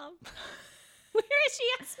 "Where's mom? Where is she?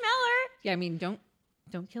 I smell her." Yeah, I mean, don't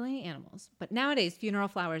kill any animals. But nowadays, funeral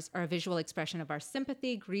flowers are a visual expression of our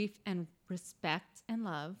sympathy, grief, and respect and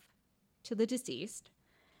love to the deceased.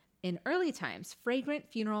 In early times, fragrant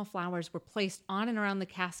funeral flowers were placed on and around the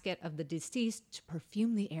casket of the deceased to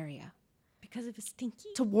perfume the area. Because it was stinky?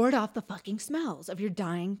 To ward off the fucking smells of your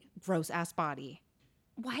dying, gross-ass body.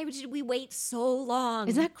 Why did we wait so long?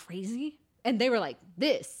 Isn't that crazy? And they were like,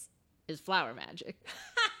 this is flower magic.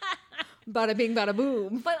 Bada bing, bada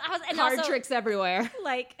boom. But Card tricks everywhere.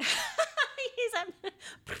 Like,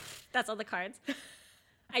 that's all the cards.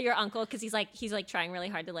 At your uncle, because he's like trying really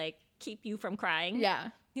hard to like keep you from crying. Yeah.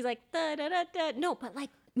 He's like, da da da da. No, but like,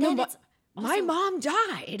 No, but my mom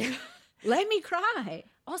died. Let me cry.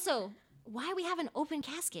 Also, why are we having open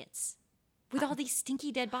caskets with all these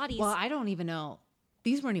stinky dead bodies? Well, I don't even know.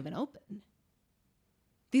 These weren't even open.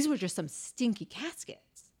 These were just some stinky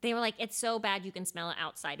caskets. They were like, it's so bad you can smell it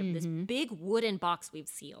outside of this big wooden box we've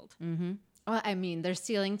sealed. Mm-hmm. Well, I mean, their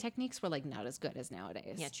sealing techniques were like not as good as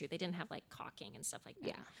nowadays. Yeah, true. They didn't have like caulking and stuff like that.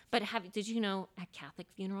 Yeah. But did you know at Catholic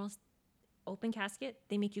funerals, open casket,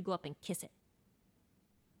 they make you go up and kiss it.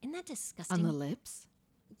 Isn't that disgusting? On the lips?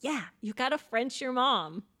 Yeah. You got to French your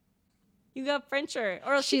mom. You got to French her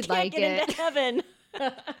or else She'd she can't like get it. into heaven.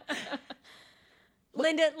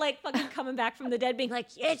 Linda, like, fucking coming back from the dead being like,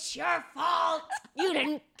 it's your fault. You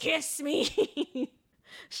didn't kiss me.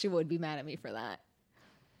 She would be mad at me for that.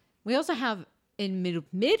 We also have in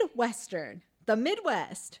Midwestern, the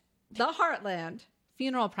Midwest, the heartland,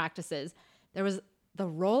 funeral practices, there was the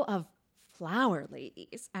role of flower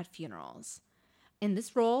ladies at funerals. And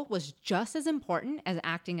this role was just as important as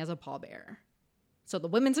acting as a pallbearer. So the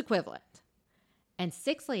women's equivalent. And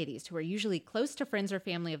 6 ladies who were usually close to friends or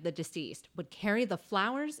family of the deceased would carry the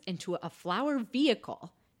flowers into a flower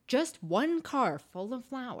vehicle, just one car full of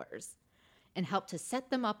flowers, and help to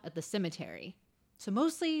set them up at the cemetery. So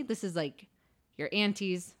mostly this is like your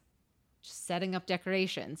aunties just setting up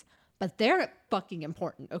decorations, but they're fucking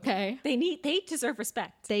important, okay? They deserve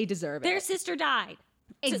respect. They deserve Their it. sister died.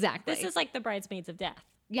 Exactly. So this is like the bridesmaids of death.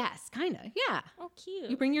 Yes, kind of. Yeah. Oh,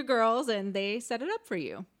 cute. You bring your girls and they set it up for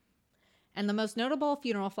you. And the most notable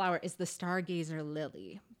funeral flower is the stargazer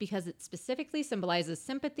lily because it specifically symbolizes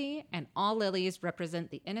sympathy, and all lilies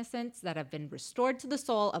represent the innocence that have been restored to the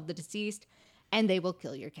soul of the deceased, and they will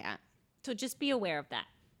kill your cat. So just be aware of that.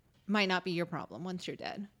 Might not be your problem once you're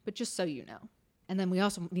dead, but just so you know. And then we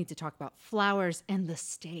also need to talk about flowers and the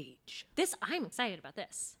stage. I'm excited about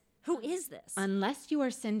this. Who is this? Unless you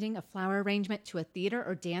are sending a flower arrangement to a theater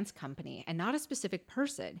or dance company and not a specific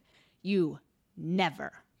person, you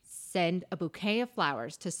never send a bouquet of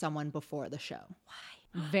flowers to someone before the show.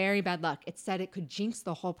 Why? Very bad luck. It said it could jinx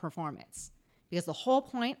the whole performance because the whole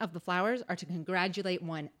point of the flowers are to congratulate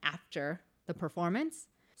one after the performance.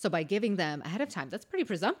 So by giving them ahead of time, that's pretty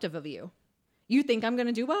presumptive of you. You think I'm going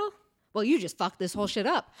to do well? Well, you just fucked this whole shit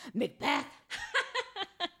up. Macbeth.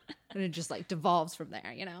 And it just like devolves from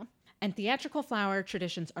there, you know? And theatrical flower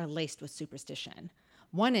traditions are laced with superstition.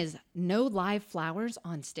 One is no live flowers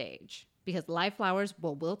on stage because live flowers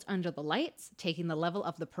will wilt under the lights, taking the level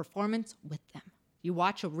of the performance with them. You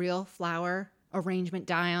watch a real flower arrangement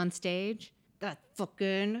die on stage,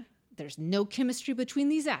 there's no chemistry between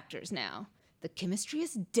these actors now. The chemistry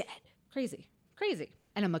is dead. Crazy.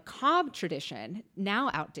 And a macabre tradition,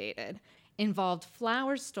 now outdated, involved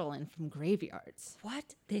flowers stolen from graveyards.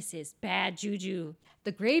 What? This is bad juju.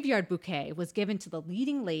 The graveyard bouquet was given to the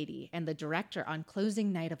leading lady and the director on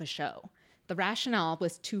closing night of a show. The rationale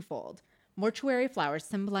was twofold. Mortuary flowers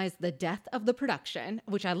symbolize the death of the production,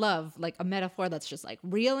 which I love, like a metaphor that's just like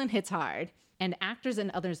real and hits hard. And actors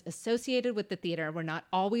and others associated with the theater were not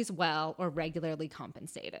always well or regularly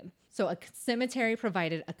compensated. So a cemetery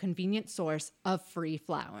provided a convenient source of free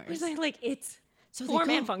flowers. It's So form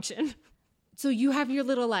and function. So you have your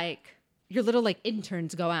little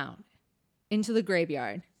interns go out into the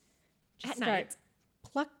graveyard. At night.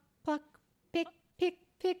 Pluck, pluck, pick, pick,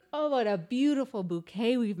 pick. Oh, what a beautiful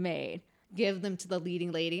bouquet we've made. Give them to the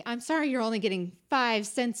leading lady. I'm sorry you're only getting 5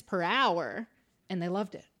 cents per hour. And they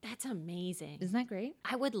loved it. That's amazing. Isn't that great?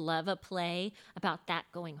 I would love a play about that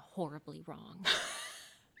going horribly wrong.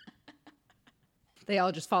 They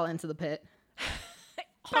all just fall into the pit.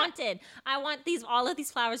 Haunted. I want all of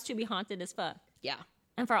these flowers to be haunted as fuck. Yeah.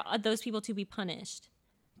 And for those people to be punished.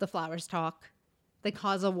 The flowers talk. They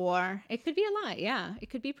cause a war. It could be a lot. Yeah, it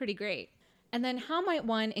could be pretty great. And then how might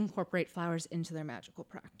one incorporate flowers into their magical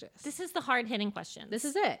practice? This is the hard-hitting question. This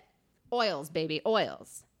is it. Oils, baby,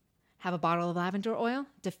 oils. Have a bottle of lavender oil.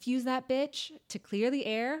 Diffuse that bitch to clear the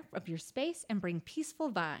air of your space and bring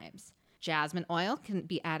peaceful vibes. Jasmine oil can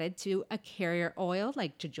be added to a carrier oil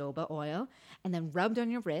like jojoba oil and then rubbed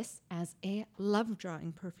on your wrists as a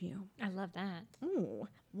love-drawing perfume. I love that. Ooh,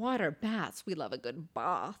 water baths. We love a good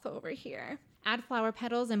bath over here. Add flower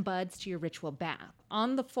petals and buds to your ritual bath.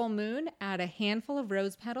 On the full moon, add a handful of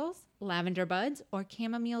rose petals, lavender buds, or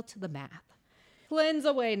chamomile to the bath. Cleanse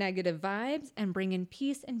away negative vibes and bring in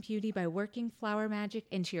peace and beauty by working flower magic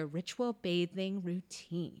into your ritual bathing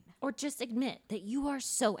routine. Or just admit that you are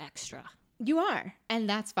so extra. You are, and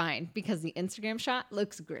that's fine because the Instagram shot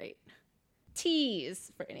looks great.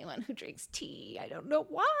 Teas, for anyone who drinks tea, I don't know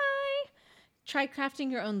why. Try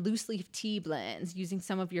crafting your own loose leaf tea blends using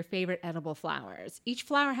some of your favorite edible flowers. Each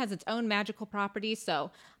flower has its own magical properties,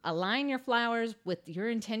 so align your flowers with your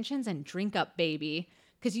intentions and drink up, baby.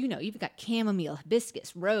 Because you've got chamomile,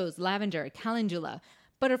 hibiscus, rose, lavender, calendula,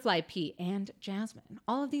 butterfly pea, and jasmine.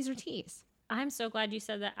 All of these are teas. I'm so glad you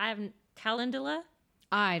said that. I have calendula.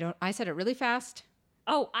 I said it really fast.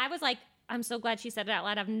 Oh, I was like, I'm so glad she said it out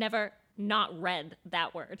loud. I've never not read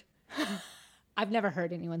that word. I've never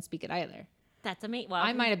heard anyone speak it either. That's amazing. Well,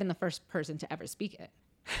 I might have been the first person to ever speak it.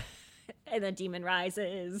 And the demon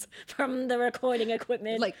rises from the recording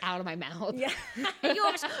equipment. Like out of my mouth. Yeah. You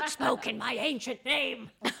have spoken my ancient name.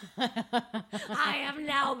 I am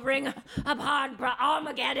now bring upon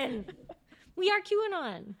Armageddon. We are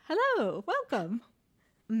QAnon. Hello, welcome.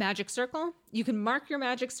 Magic circle. You can mark your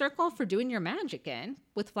magic circle for doing your magic in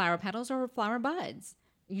with flower petals or flower buds.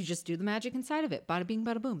 You just do the magic inside of it. Bada bing,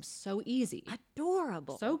 bada boom. So easy.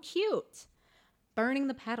 Adorable. So cute. Burning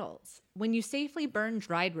the petals. When you safely burn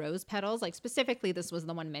dried rose petals, like specifically this was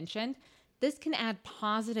the one mentioned, this can add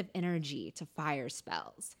positive energy to fire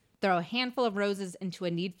spells. Throw a handful of roses into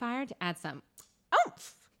a need fire to add some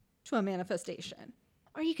oomph to a manifestation.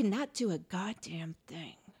 Or you can not do a goddamn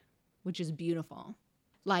thing, which is beautiful.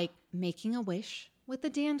 Like making a wish with a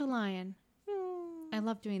dandelion. I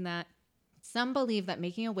love doing that. Some believe that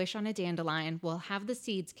making a wish on a dandelion will have the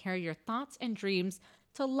seeds carry your thoughts and dreams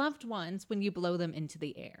to loved ones when you blow them into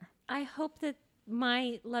the air. I hope that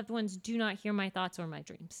my loved ones do not hear my thoughts or my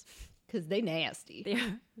dreams. Because they nasty.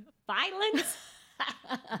 They're violent,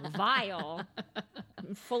 vile,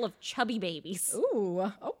 and full of chubby babies.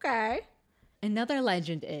 Ooh, okay. Another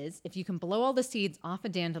legend is if you can blow all the seeds off a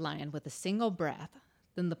dandelion with a single breath,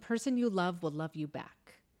 then the person you love will love you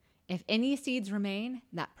back. If any seeds remain,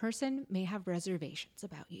 that person may have reservations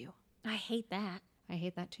about you. I hate that. I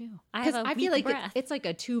hate that too. I have a I feel weak like breath. it's like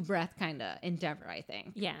a 2-breath kind of endeavor, I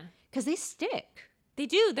think. Yeah. Because they stick. They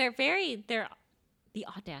do. They're the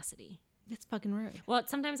audacity. It's fucking rude. Well,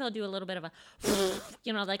 sometimes I'll do a little bit of a,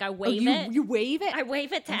 like I wave it. You wave it? I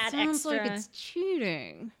wave it to That add sounds extra. like it's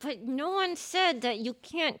cheating. But no one said that you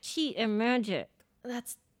can't cheat in magic.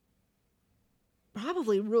 That's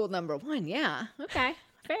probably rule number 1. Yeah. Okay.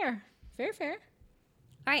 Fair. Fair.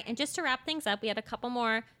 All right. And just to wrap things up, we had a couple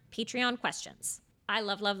more Patreon questions. I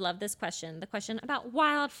love this question. The question about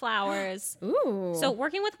wildflowers. Ooh. So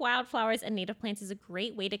working with wildflowers and native plants is a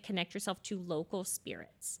great way to connect yourself to local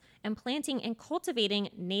spirits. And planting and cultivating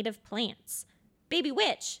native plants. Baby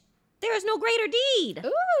witch, there is no greater deed.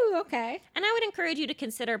 Ooh, okay. And I would encourage you to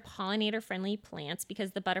consider pollinator-friendly plants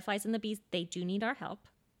because the butterflies and the bees, they do need our help.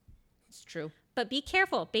 It's true. But be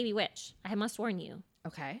careful, baby witch. I must warn you.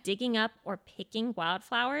 Okay. Digging up or picking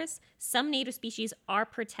wildflowers, some native species are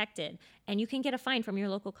protected, and you can get a fine from your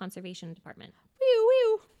local conservation department.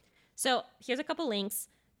 Woo. So here's a couple links.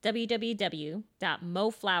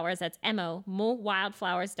 www.mowflowers, that's M-O,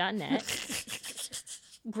 mowwildflowers.net,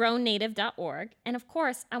 grownnative.org, and of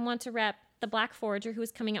course, I want to rep the Black Forager, who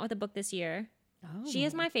is coming out with a book this year. Oh. She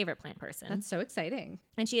is my favorite plant person. That's so exciting.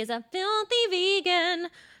 And she is a filthy vegan.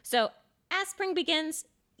 So as spring begins,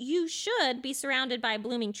 you should be surrounded by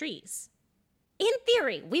blooming trees. In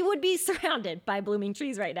theory, we would be surrounded by blooming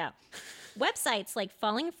trees right now. Websites like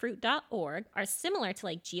fallingfruit.org are similar to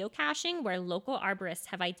like geocaching, where local arborists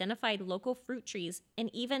have identified local fruit trees and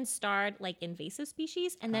even starred like invasive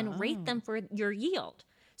species and then rate them for your yield.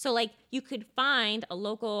 So like you could find a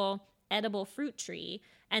local edible fruit tree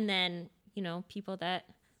and then, people that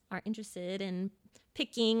are interested in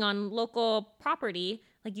picking on local property,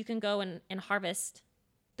 like you can go and harvest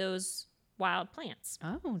those wild plants.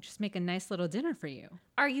 Oh, just make a nice little dinner for you.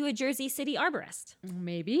 Are you a Jersey City arborist?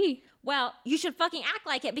 Maybe. Well, you should fucking act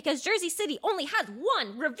like it because Jersey City only has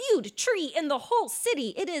one reviewed tree in the whole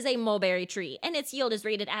city. It is a mulberry tree, and its yield is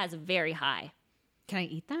rated as very high. Can I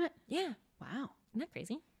eat that? Yeah. Wow. Isn't that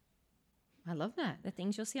crazy? I love that. The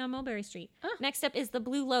things you'll see on Mulberry Street. Oh. Next up is the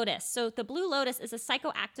blue lotus. So the blue lotus is a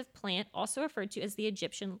psychoactive plant, also referred to as the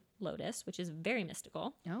Egyptian lotus, which is very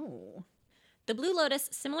mystical. Oh. The blue lotus,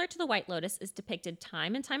 similar to the white lotus, is depicted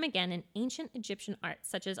time and time again in ancient Egyptian art,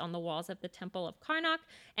 such as on the walls of the Temple of Karnak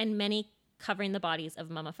and many covering the bodies of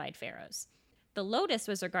mummified pharaohs. The lotus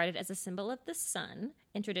was regarded as a symbol of the sun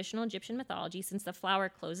in traditional Egyptian mythology since the flower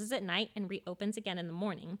closes at night and reopens again in the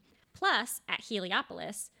morning. Plus, at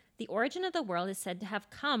Heliopolis, the origin of the world is said to have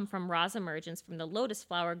come from Ra's emergence from the lotus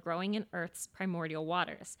flower growing in Earth's primordial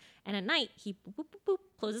waters. And at night, he boop, boop, boop, boop,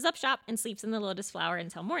 closes up shop and sleeps in the lotus flower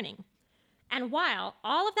until morning. And while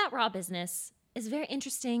all of that raw business is very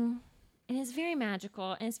interesting and is very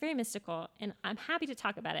magical and it's very mystical, and I'm happy to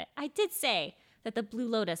talk about it, I did say that the blue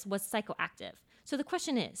lotus was psychoactive. So the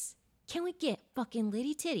question is, can we get fucking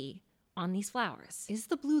litty titty on these flowers? Is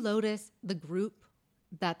the Blue Lotus the group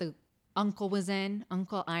that the uncle was in?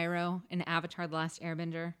 Uncle Iroh in Avatar The Last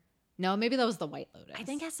Airbender? No, maybe that was the White Lotus. I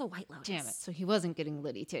think that's the white lotus. Damn it. So he wasn't getting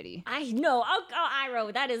litty titty. I know. Uncle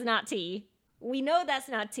Iroh, that is not tea. We know that's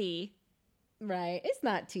not tea. Right. It's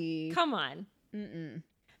not tea. Come on. Mm-mm.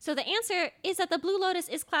 So the answer is that the blue lotus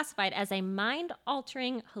is classified as a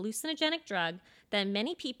mind-altering hallucinogenic drug that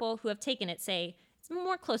many people who have taken it say it's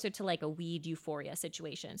more closer to like a weed euphoria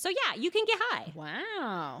situation. So yeah, you can get high,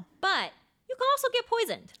 Wow. but you can also get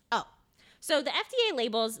poisoned. Oh. So the FDA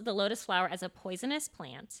labels the lotus flower as a poisonous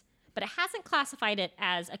plant, but it hasn't classified it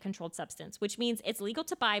as a controlled substance, which means it's legal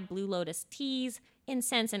to buy blue lotus teas,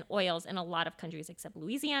 incense, and oils in a lot of countries except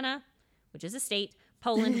Louisiana, which is a state,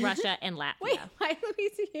 Poland, Russia, and Latvia. Wait, why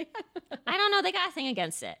Louisiana? I don't know. They got a thing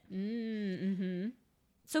against it. Mm-hmm.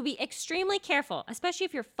 So be extremely careful, especially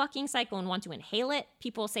if you're fucking psycho and want to inhale it.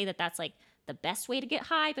 People say that that's like the best way to get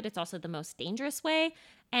high, but it's also the most dangerous way.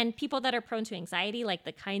 And people that are prone to anxiety, like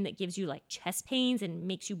the kind that gives you like chest pains and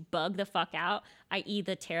makes you bug the fuck out, i.e.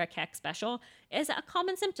 the Tara Keck special, is a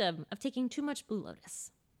common symptom of taking too much blue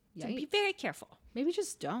lotus. So be Yikes. very careful. Maybe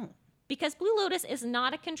just don't. Because blue lotus is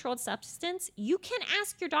not a controlled substance, you can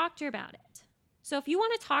ask your doctor about it. So if you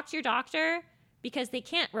want to talk to your doctor because they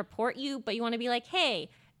can't report you, but you want to be like, hey,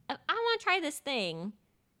 I want to try this thing.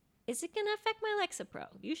 Is it going to affect my Lexapro?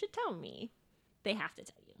 You should tell me. They have to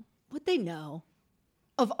tell you. What they know.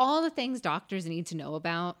 Of all the things doctors need to know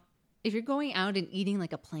about, if you're going out and eating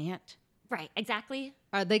like a plant, Right, exactly.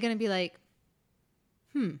 are they going to be like,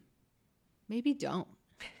 maybe don't?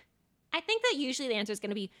 I think that usually the answer is going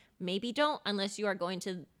to be maybe don't unless you are going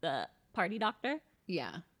to the party doctor.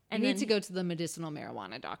 Yeah. And you need then- to go to the medicinal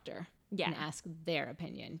marijuana doctor Yeah. and ask their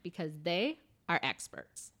opinion because they are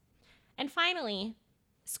experts. And finally,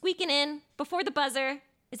 squeaking in before the buzzer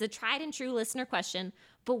is a tried and true listener question.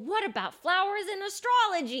 But what about flowers in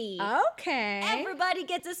astrology? Okay. Everybody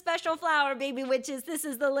gets a special flower, baby witches. This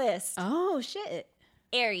is the list. Oh, shit.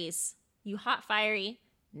 Aries, you hot, fiery,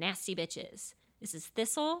 nasty bitches. This is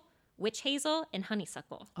thistle, witch hazel, and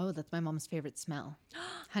honeysuckle. Oh, that's my mom's favorite smell.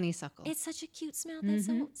 Honeysuckle. It's such a cute smell. That's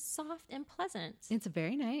so soft and pleasant. It's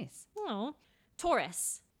very nice. Oh.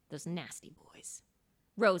 Taurus, those nasty boys.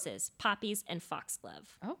 Roses, poppies, and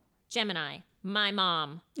foxglove. Oh. Gemini, my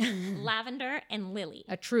mom. Lavender and lily.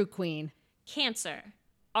 A true queen. Cancer,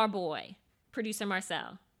 our boy. Producer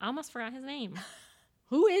Marcel. I almost forgot his name.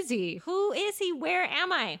 Who is he? Who is he? Where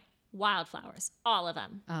am I? Wildflowers, all of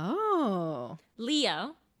them. Oh.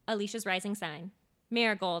 Leo, Alicia's rising sign.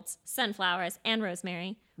 Marigolds, sunflowers, and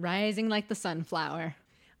rosemary. Rising like the sunflower.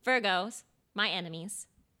 Virgos, my enemies.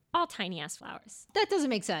 All tiny ass flowers. That doesn't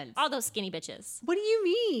make sense. All those skinny bitches. What do you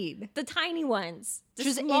mean? The tiny ones. The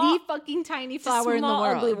Just small, any fucking tiny flower in the small,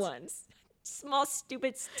 world. ugly ones. Small,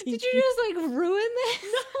 stupid, stinky. Did you just like ruin this?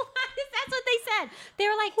 No, that's what they said. They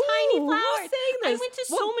were like tiny Who's flowers. saying I this? went to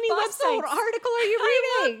What so many bustle websites. article are you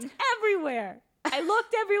I reading? looked everywhere. I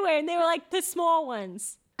looked everywhere, and they were like the small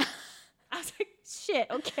ones. I was like, shit,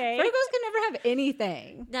 okay. Virgos can never have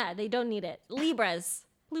anything. Nah, they don't need it. Libras,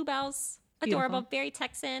 bluebells, adorable, very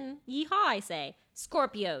Texan. Yeehaw, I say.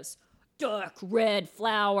 Scorpios, dark red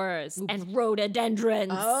flowers and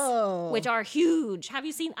rhododendrons, which are huge. Have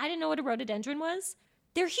you seen? I didn't know what a rhododendron was.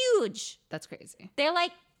 They're huge. That's crazy. They're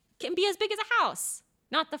like, can be as big as a house.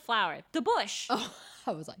 Not the flower, the bush. Oh,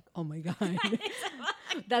 I was like, oh my God.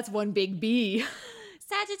 That's one big bee.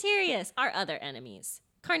 Sagittarius, our other enemies.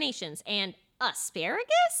 Carnations and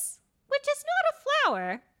asparagus, which is not a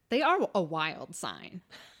flower. They are a wild sign.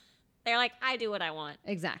 They're like, I do what I want.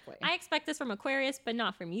 Exactly. I expect this from Aquarius, but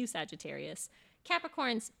not from you, Sagittarius.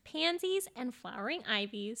 Capricorns, pansies and flowering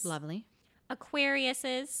ivies. Lovely.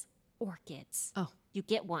 Aquariuses, orchids. Oh. You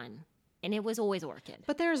get one. And it was always orchid.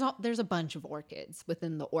 But there's a bunch of orchids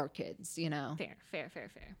within the orchids, you know. Fair.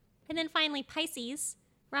 And then finally, Pisces,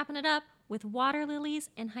 wrapping it up with water lilies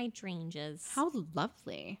and hydrangeas. How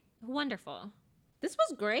lovely. Wonderful. This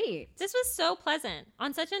was great. This was so pleasant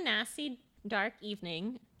on such a nasty, dark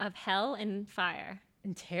evening of hell and fire.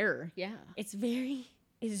 And terror, yeah. It's very,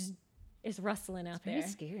 is rustling out Very there.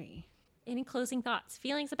 scary. Any closing thoughts,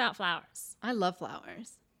 feelings about flowers? I love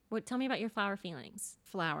flowers. What? Tell me about your flower feelings.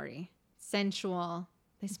 Flowery, sensual.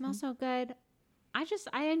 They smell so good.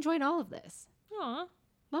 I enjoyed all of this. Aw,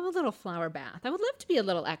 Love a little flower bath. I would love to be a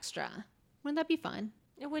little extra. Wouldn't that be fun?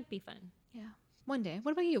 it would be fun. Yeah. One day.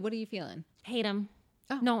 What about you? What are you feeling? Hate them.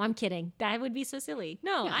 Oh. No, I'm kidding. That would be so silly.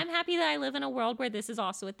 No, Yeah. I'm happy that I live in a world where this is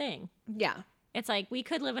also a thing. Yeah. It's like we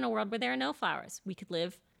could live in a world where there are no flowers. We could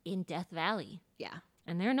live in Death Valley, Yeah.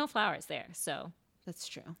 and there are no flowers there. So That's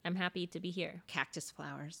true. I'm happy to be here. Cactus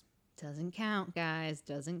flowers. Doesn't count, guys.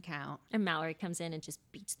 Doesn't count. And Mallory comes in and just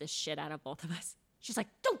beats the shit out of both of us. She's like,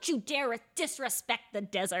 don't you dare disrespect the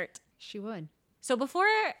desert. She would. So before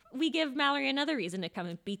we give Mallory another reason to come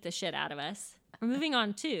and beat the shit out of us, we're moving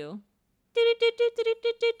on to...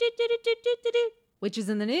 Which is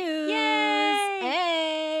in the news. Yay!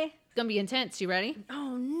 Hey! It's gonna be intense. You ready?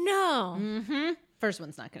 Oh, no. Mm-hmm. First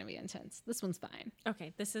one's not gonna be intense. This one's fine.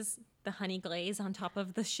 Okay, this is the honey glaze on top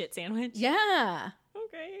of the shit sandwich. Yeah.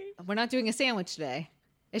 Okay. We're not doing a sandwich today.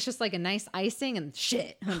 It's just like a nice icing and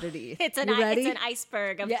shit underneath. It's an, You ready? it's an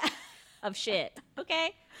iceberg of, Yeah. of shit.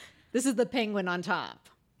 Okay. This is the penguin on top.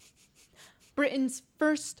 Britain's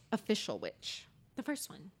first official witch. The first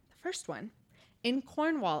one. The first one. In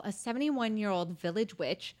Cornwall, a 71-year-old village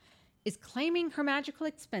witch is claiming her magical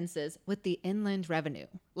expenses with the Inland Revenue.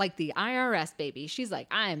 Like the IRS, baby. She's like,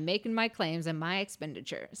 I am making my claims and my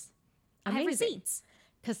expenditures. I have Amazing. receipts.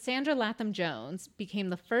 Cassandra Latham Jones became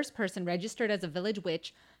the first person registered as a village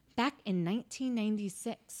witch back in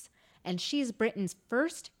 1996. And she's Britain's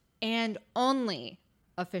first and only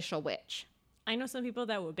official witch. I know some people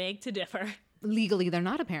that would beg to differ. Legally, they're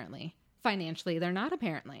not apparently. Financially, they're not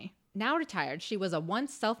apparently. Now retired, she was a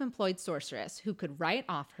once self-employed sorceress who could write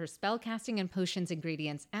off her spellcasting and potions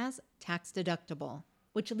ingredients as tax deductible.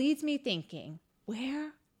 Which leads me thinking,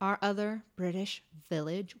 where are other British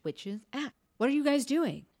village witches at? What are you guys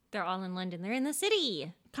doing? They're all in London. They're in the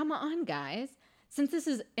city. Come on, guys. Since this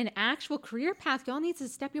is an actual career path, y'all need to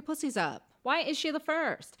step your pussies up. Why is she the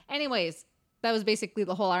first? Anyways, that was basically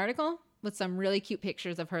the whole article with some really cute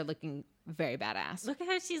pictures of her looking very badass. Look at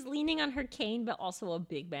how she's leaning on her cane, but also a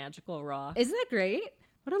big magical rock. Isn't that great?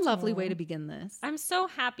 What a lovely way to begin this. I'm so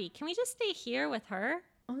happy. Can we just stay here with her?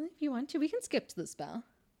 Only if you want to. We can skip to the spell.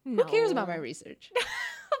 No. Who cares about my research?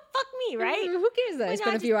 Fuck me, right? Who cares that I Why spent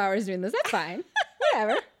a not few hours doing this? That's fine.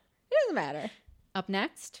 Whatever. It doesn't matter. Up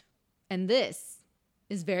next, and this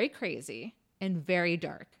is very crazy and very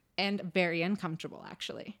dark and very uncomfortable,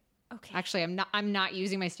 actually. Okay. Actually, I'm not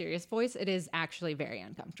using my serious voice. It is actually very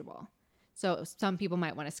uncomfortable. So some people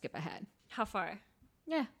might want to skip ahead. How far?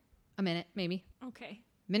 Yeah, a minute, maybe. Okay.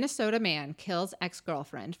 Minnesota man kills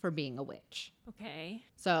ex-girlfriend for being a witch. Okay.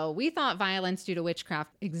 So we thought violence due to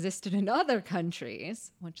witchcraft existed in other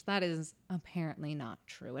countries, which that is apparently not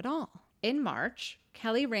true at all. In March,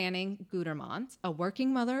 Kelly Ranning Gudermont, a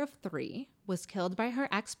working mother of 3, was killed by her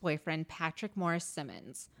ex-boyfriend Patrick Morris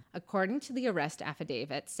Simmons. According to the arrest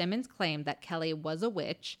affidavit, Simmons claimed that Kelly was a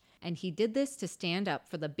witch, and he did this to stand up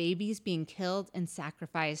for the babies being killed and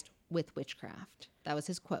sacrificed with witchcraft. That was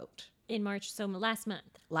his quote. In March, so last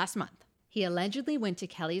month. Last month, he allegedly went to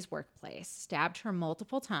Kelly's workplace, stabbed her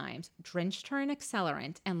multiple times, drenched her in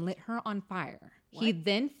accelerant, and lit her on fire. He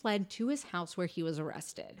then fled to his house where he was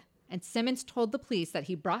arrested. And Simmons told the police that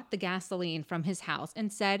he brought the gasoline from his house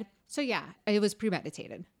and said, so yeah, it was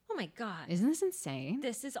premeditated. Oh my God. Isn't this insane?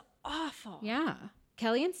 This is awful. Yeah.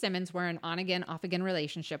 Kelly and Simmons were an on-again, off-again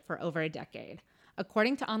relationship for over a decade.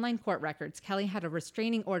 According to online court records, Kelly had a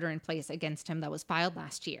restraining order in place against him that was filed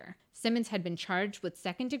last year. Simmons had been charged with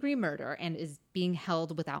second-degree murder and is being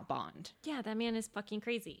held without bond. Yeah, that man is fucking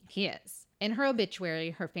crazy. He is. In her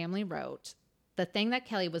obituary, her family wrote, the thing that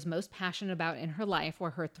Kelly was most passionate about in her life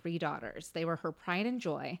were her 3 daughters. They were her pride and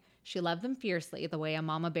joy. She loved them fiercely, the way a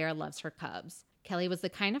mama bear loves her cubs. Kelly was the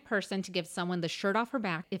kind of person to give someone the shirt off her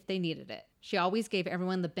back if they needed it. She always gave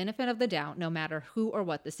everyone the benefit of the doubt, no matter who or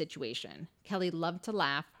what the situation. Kelly loved to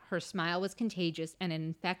laugh. Her smile was contagious and it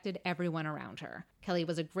infected everyone around her. Kelly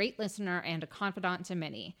was a great listener and a confidant to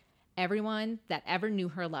many. everyone that ever knew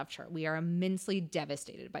her loved her. We are immensely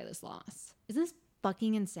devastated by this loss. Isn't this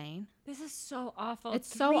fucking insane? This is so awful.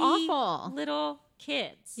 It's so 3 awful. little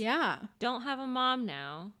kids. Yeah. Don't have a mom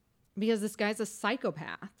now. Because this guy's a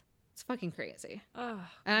psychopath. It's fucking crazy. Oh,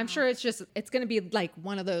 And I'm sure it's going to be like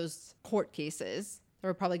one of those court cases.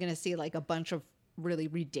 We're probably going to see like a bunch of really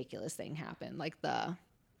ridiculous thing happen. Like the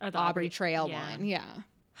Aubrey Trail one. Yeah.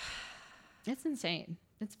 It's insane.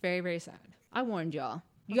 It's very, very sad. I warned y'all.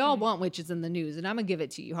 Y'all want witches in the news, and I'm going to give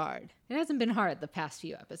it to you hard. It hasn't been hard the past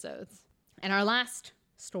few episodes. And our last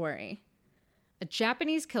story. A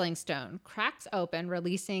Japanese killing stone cracks open,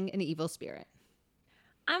 releasing an evil spirit.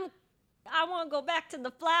 I want to go back to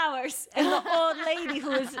the flowers and the old lady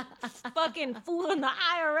who is fucking fooling the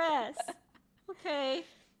IRS. Okay.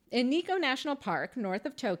 In Nikko National Park, north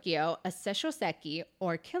of Tokyo, a Seshoseki,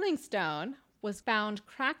 or killing stone, was found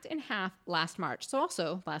cracked in half last March. So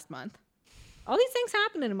also last month. All these things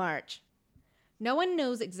happened in March. No one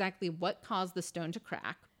knows exactly what caused the stone to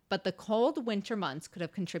crack, but the cold winter months could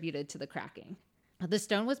have contributed to the cracking. The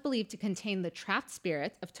stone was believed to contain the trapped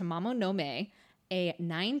spirit of Tamamo no Me, a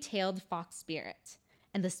 9-tailed fox spirit.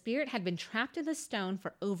 And the spirit had been trapped in the stone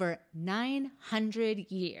for over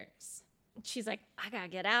 900 years. She's like, I gotta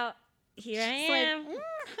get out. Here I She's am. like,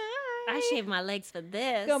 hi. I shaved my legs for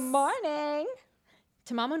this. Good morning.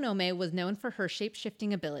 Tamamo no Me was known for her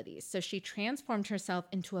shape-shifting abilities, so she transformed herself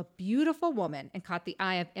into a beautiful woman and caught the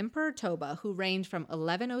eye of Emperor Toba, who reigned from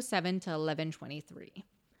 1107 to 1123.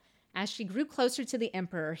 As she grew closer to the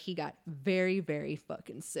emperor, he got very, very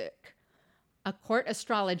fucking sick. A court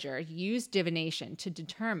astrologer used divination to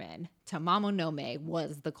determine Tamamo no Me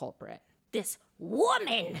was the culprit. This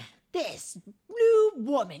woman. This blue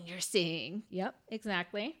woman you're seeing. Yep,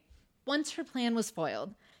 exactly. Once her plan was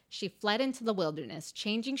foiled, she fled into the wilderness,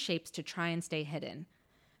 changing shapes to try and stay hidden.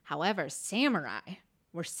 However, samurai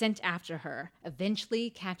were sent after her, eventually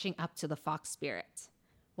catching up to the fox spirit.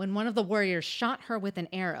 When one of the warriors shot her with an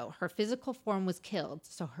arrow, her physical form was killed,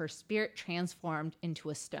 so her spirit transformed into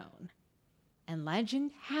a stone. And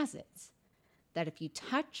legend has it that if you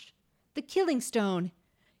touch the killing stone,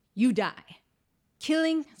 you die.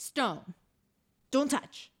 Killing stone. Don't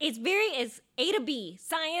touch. It's A to B.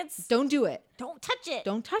 Science. Don't do it. Don't touch it.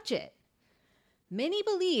 Don't touch it. Many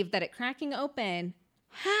believe that it cracking open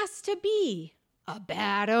has to be a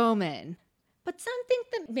bad omen. But some think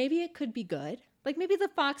that maybe it could be good. Like maybe the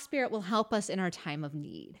fox spirit will help us in our time of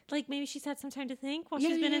need. Like maybe she's had some time to think while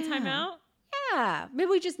she's been in timeout. Yeah. Maybe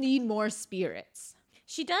we just need more spirits.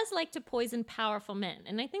 She does like to poison powerful men.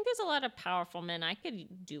 And I think there's a lot of powerful men I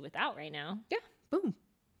could do without right now. Yeah. Boom.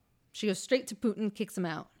 She goes straight to Putin, kicks him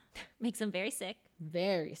out. Makes him very sick.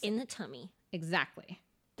 Very sick. In the tummy. Exactly.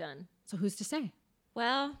 Done. So who's to say?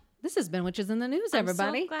 Well, this has been Witches in the News,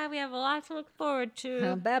 everybody. I'm so glad we have a lot to look forward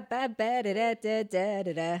to.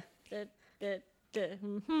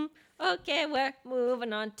 Okay, we're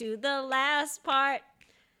moving on to the last part.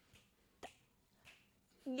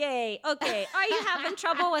 Yay. Okay. Are you having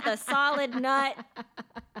trouble with a solid nut?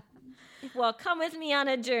 Well, come with me on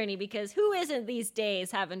a journey, because who isn't these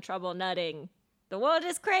days having trouble nutting? The world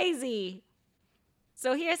is crazy.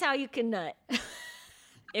 So here's how you can nut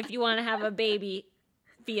if you want to have a baby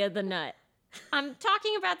via the nut. I'm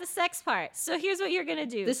talking about the sex part. So here's what you're going to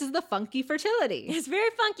do. This is the funky fertility. It's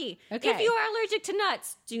very funky. Okay. If you are allergic to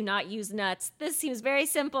nuts, do not use nuts. This seems very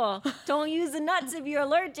simple. Don't use the nuts if you're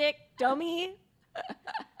allergic, dummy.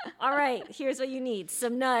 All right, here's what you need.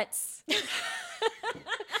 Some nuts.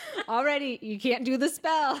 Already, you can't do the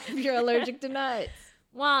spell if you're allergic to nuts.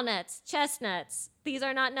 Walnuts, chestnuts. These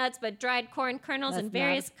are not nuts, but dried corn kernels in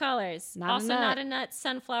various colors. Also not a nut,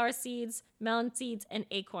 sunflower seeds, melon seeds, and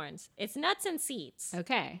acorns. It's nuts and seeds.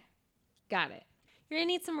 Okay. Got it. You're going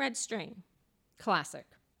to need some red string. Classic.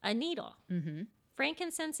 A needle. Mm-hmm.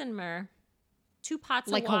 Frankincense and myrrh. 2 pots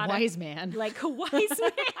like of water. Like a wise man. Like a wise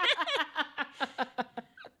man.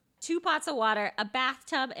 2 pots of water, a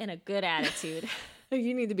bathtub, and a good attitude.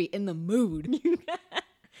 You need to be in the mood.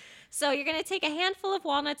 So you're going to take a handful of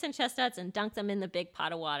walnuts and chestnuts and dunk them in the big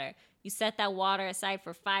pot of water. You set that water aside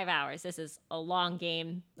for 5 hours. This is a long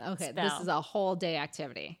game. Okay, spell. This is a whole day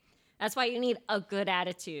activity. That's why you need a good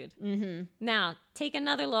attitude. Mm-hmm. Now, take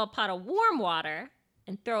another little pot of warm water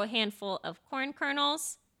and throw a handful of corn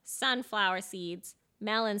kernels, sunflower seeds,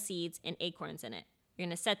 melon seeds, and acorns in it. You're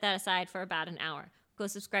going to set that aside for about an hour. Go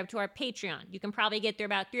subscribe to our Patreon. You can probably get through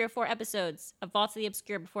about 3 or 4 episodes of Vaults of the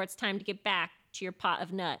Obscure before it's time to get back to your pot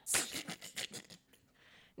of nuts.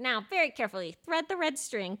 Now, very carefully, thread the red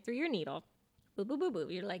string through your needle. Boo, boo, boo, boo.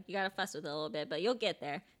 You're like, you got to fuss with it a little bit, but you'll get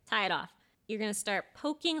there. Tie it off. you're going to start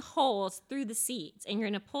poking holes through the seeds, and you're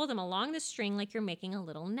going to pull them along the string like you're making a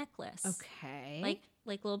little necklace. Okay.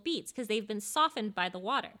 Like little beads, because they've been softened by the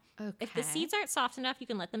water. Okay. If the seeds aren't soft enough, you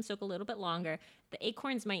can let them soak a little bit longer. The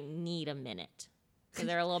acorns might need a minute, so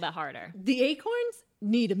they're a little bit harder. The acorns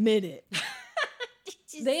need a minute.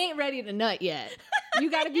 They ain't ready to nut yet. You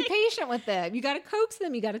got to be patient with them. You got to coax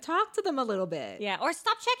them. You got to talk to them a little bit. Yeah, or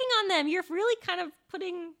stop checking on them. You're really kind of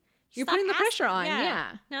putting... You're putting the pressure on,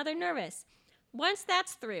 yeah. Now they're nervous. Once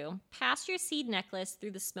that's through, pass your seed necklace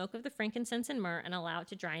through the smoke of the frankincense and myrrh and allow it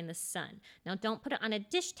to dry in the sun. Now, don't put it on a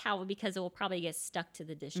dish towel because it will probably get stuck to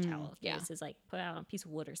the dish towel. Yeah. This is like put it on a piece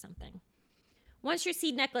of wood or something. Once your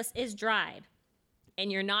seed necklace is dried and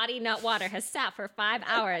your naughty nut water has sat for 5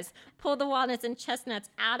 hours, pull the walnuts and chestnuts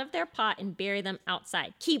out of their pot and bury them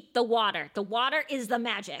outside. Keep the water. The water is the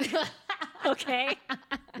magic. Okay?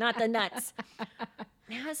 Not the nuts.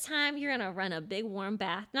 Now it's time you're going to run a big warm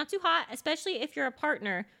bath. Not too hot, especially if you're a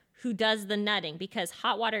partner who does the nutting, because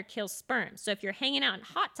hot water kills sperm. So if you're hanging out in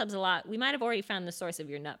hot tubs a lot, we might have already found the source of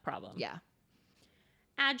your nut problem. Yeah.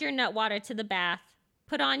 Add your nut water to the bath,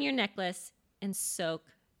 put on your necklace, and soak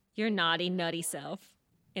your naughty, nutty self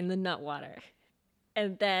in the nut water.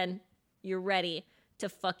 And then you're ready to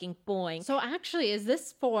fucking boing. So actually, is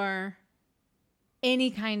this for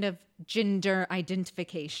any kind of gender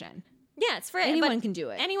identification? Yeah, it's for Anyone can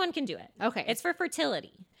do it. Anyone can do it. Okay. It's for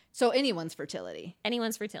fertility. So anyone's fertility.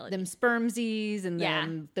 Anyone's fertility. Them spermsies and Yeah.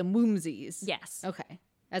 them wombsies. Yes. Okay.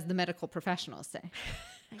 As the medical professionals say.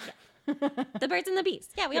 The birds and the bees.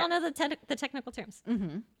 Yeah, we all know the technical terms.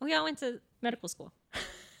 Mm-hmm. We all went to medical school.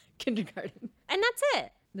 Kindergarten. And that's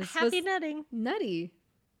it. This Happy was- nutting. Nutty.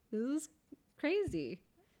 This is crazy.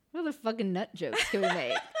 What other fucking nut jokes can we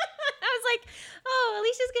make? I was like, oh,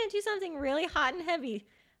 Alicia's going to do something really hot and heavy.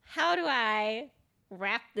 How do I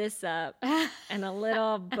wrap this up in a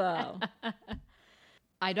little bow?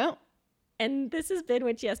 I don't. And this has been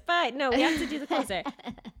Which Yes, but no, we have to do the closer.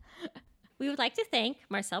 We would like to thank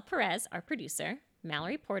Marcel Perez, our producer,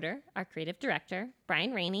 Mallory Porter, our creative director,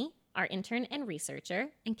 Brian Rainey, our intern and researcher,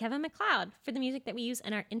 and Kevin McLeod for the music that we use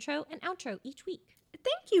in our intro and outro each week.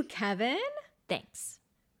 Thank you, Kevin. Thanks.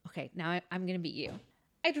 Okay, now I'm going to beat you.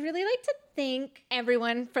 I'd really like to thank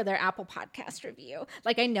everyone for their Apple Podcast review.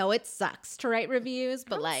 Like, I know it sucks to write reviews,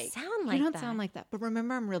 but sound like you don't that. sound like that. But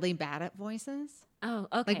remember, I'm really bad at voices. Oh,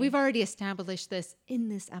 okay. Like, we've already established this in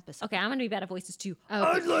this episode. Okay, I'm going to be bad at voices too.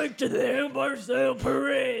 Okay. like to thank Marcel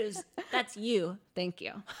Perez. That's you. Thank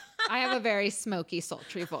you. I have a very smoky,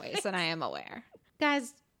 sultry voice, and I am aware.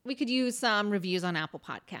 Guys, we could use some reviews on Apple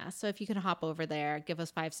Podcasts. So if you could hop over there, give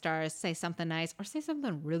us 5 stars, say something nice, or say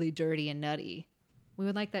something really dirty and nutty. We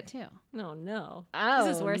would like that too. Oh, no. Oh,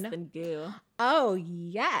 This is worse no. than goo. Oh,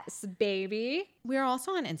 yes, baby. We're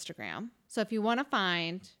also on Instagram. So if you want to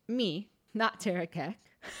find me, not Tara Keck,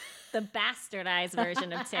 The bastardized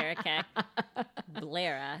version of Tara Keck,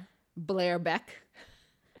 Blaira. Blair Beck,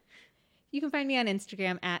 you can find me on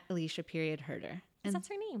Instagram at Alicia.Herder. And That's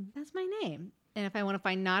her name. that's my name. And if I want to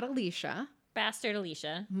find not Alicia, Bastard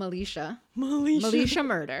Alicia. Militia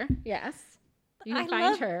Murder, yes, you can I find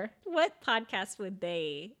love- her. What podcast would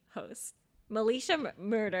they host? Militia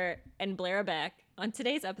Murder and Blair Beck on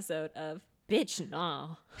today's episode of Bitch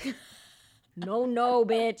No. No,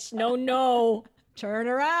 bitch. No. Turn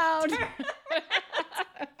around.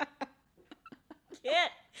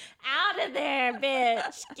 Get out of there,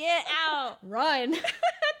 bitch. Get out. Run.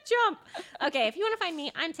 Jump. Okay, if you want to find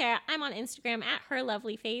me, I'm Tara. I'm on Instagram at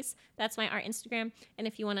herlovelyface. That's my art Instagram. And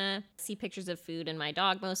if you want to see pictures of food and my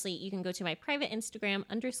dog mostly, you can go to my private Instagram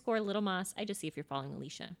 _Little Moss. I just see if you're following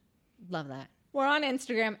Alicia. Love that. We're on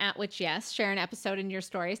Instagram at Which Yes. Share an episode in your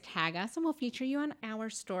stories, tag us, and we'll feature you on our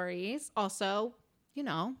stories. Also, you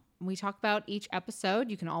know, we talk about each episode.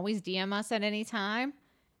 You can always DM us at any time.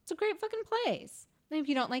 It's a great fucking place. And if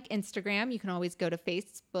you don't like Instagram, you can always go to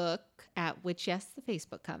Facebook at Which Yes, the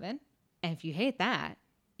Facebook Coven. And if you hate that,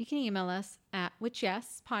 you can email us at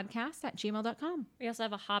whichyespodcast@gmail.com. We also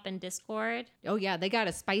have a Hop and Discord. Oh, yeah, they got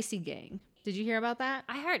a spicy gang. Did you hear about that?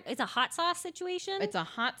 I heard it's a hot sauce situation. It's a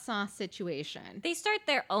hot sauce situation. They start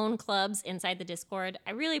their own clubs inside the Discord.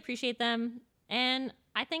 I really appreciate them. And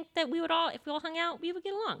I think that we would all, if we all hung out, we would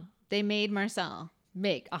get along. They made Marcel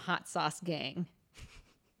make a hot sauce gang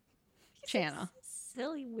channel.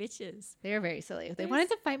 Silly witches. They are very silly. They There's- wanted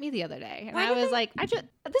to fight me the other day. And Why I did was they- like,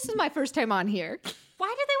 this is my first time on here.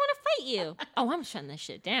 Why did they want to fight you? Oh, I'm shutting this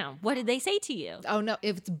shit down. What did they say to you? Oh, no,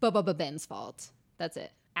 it's Bubba Ben's fault. That's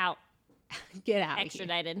it. Out. Get out of here.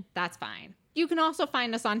 Extradited. That's fine. You can also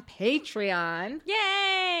find us on Patreon.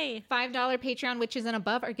 Yay! $5 Patreon, which is and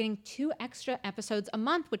above, are getting 2 extra episodes a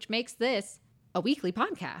month, which makes this a weekly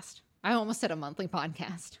podcast. I almost said a monthly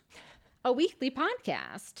podcast. A weekly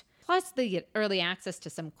podcast. Plus, they get early access to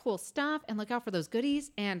some cool stuff and look out for those goodies.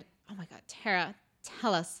 And oh my God, Tara,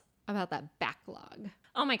 tell us about that backlog.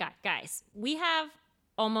 Oh my God, guys, we have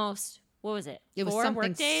almost, what was it? It was 4 something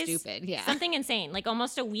work days? stupid. Yeah. Something insane. Like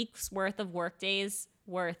almost a week's worth of work days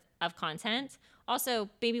worth of content. Also,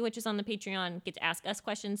 Baby Witches on the Patreon get to ask us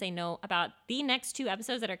questions they know about the next 2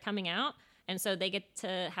 episodes that are coming out. And so they get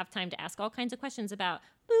to have time to ask all kinds of questions about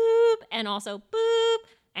boop and also boop.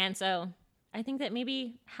 And so I think that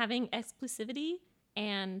maybe having exclusivity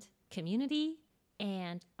and community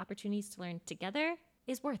and opportunities to learn together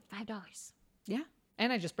is worth $5. Yeah.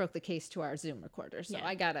 And I just broke the case to our Zoom recorder. So Yeah.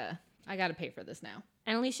 I gotta pay for this now.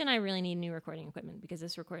 And Alicia and I really need new recording equipment because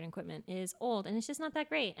this recording equipment is old and it's just not that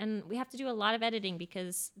great. And we have to do a lot of editing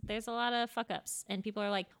because there's a lot of fuck ups. And people are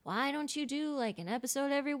like, why don't you do like an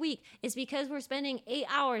episode every week? It's because we're spending 8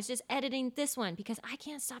 hours just editing this one because I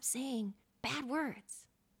can't stop saying bad words.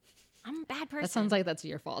 I'm a bad person. That sounds like that's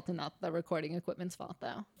your fault and not the recording equipment's fault,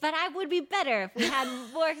 though. But I would be better if we had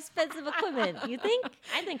more expensive equipment. You think?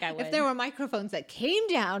 I think I would. If there were microphones that came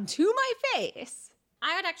down to my face.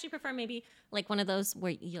 I would actually prefer maybe like one of those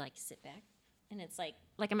where you like sit back and it's like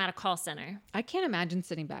I'm at a call center. I can't imagine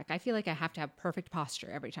sitting back. I feel like I have to have perfect posture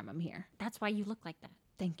every time I'm here. That's why you look like that.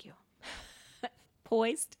 Thank you.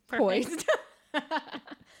 Poised. Poised.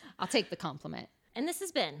 I'll take the compliment. And this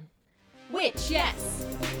has been Witch, yes.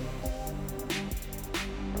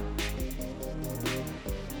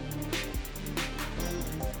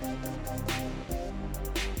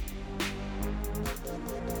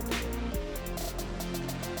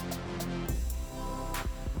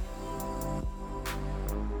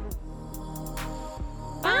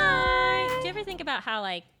 Bye. Do you ever think about how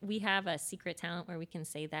like we have a secret talent where we can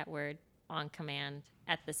say that word on command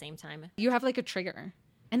at the same time? You have like a trigger.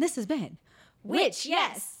 And this has been Witch,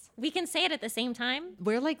 yes. We can say it at the same time.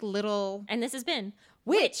 We're like little And this has been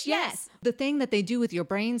Witch, yes. The thing that they do with your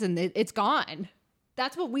brains and it's gone.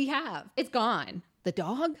 That's what we have. It's gone. The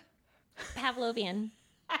dog? Pavlovian.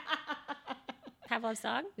 Pavlov's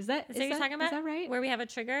dog? Is that what you're talking about? Is that right? Where we have a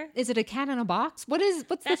trigger? Is it a cat in a box? What's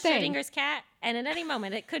That's the thing? Schrodinger's cat. And at any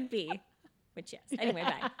moment it could be. Which yes. Anyway,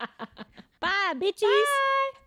 bye. Bye, bitches. Bye.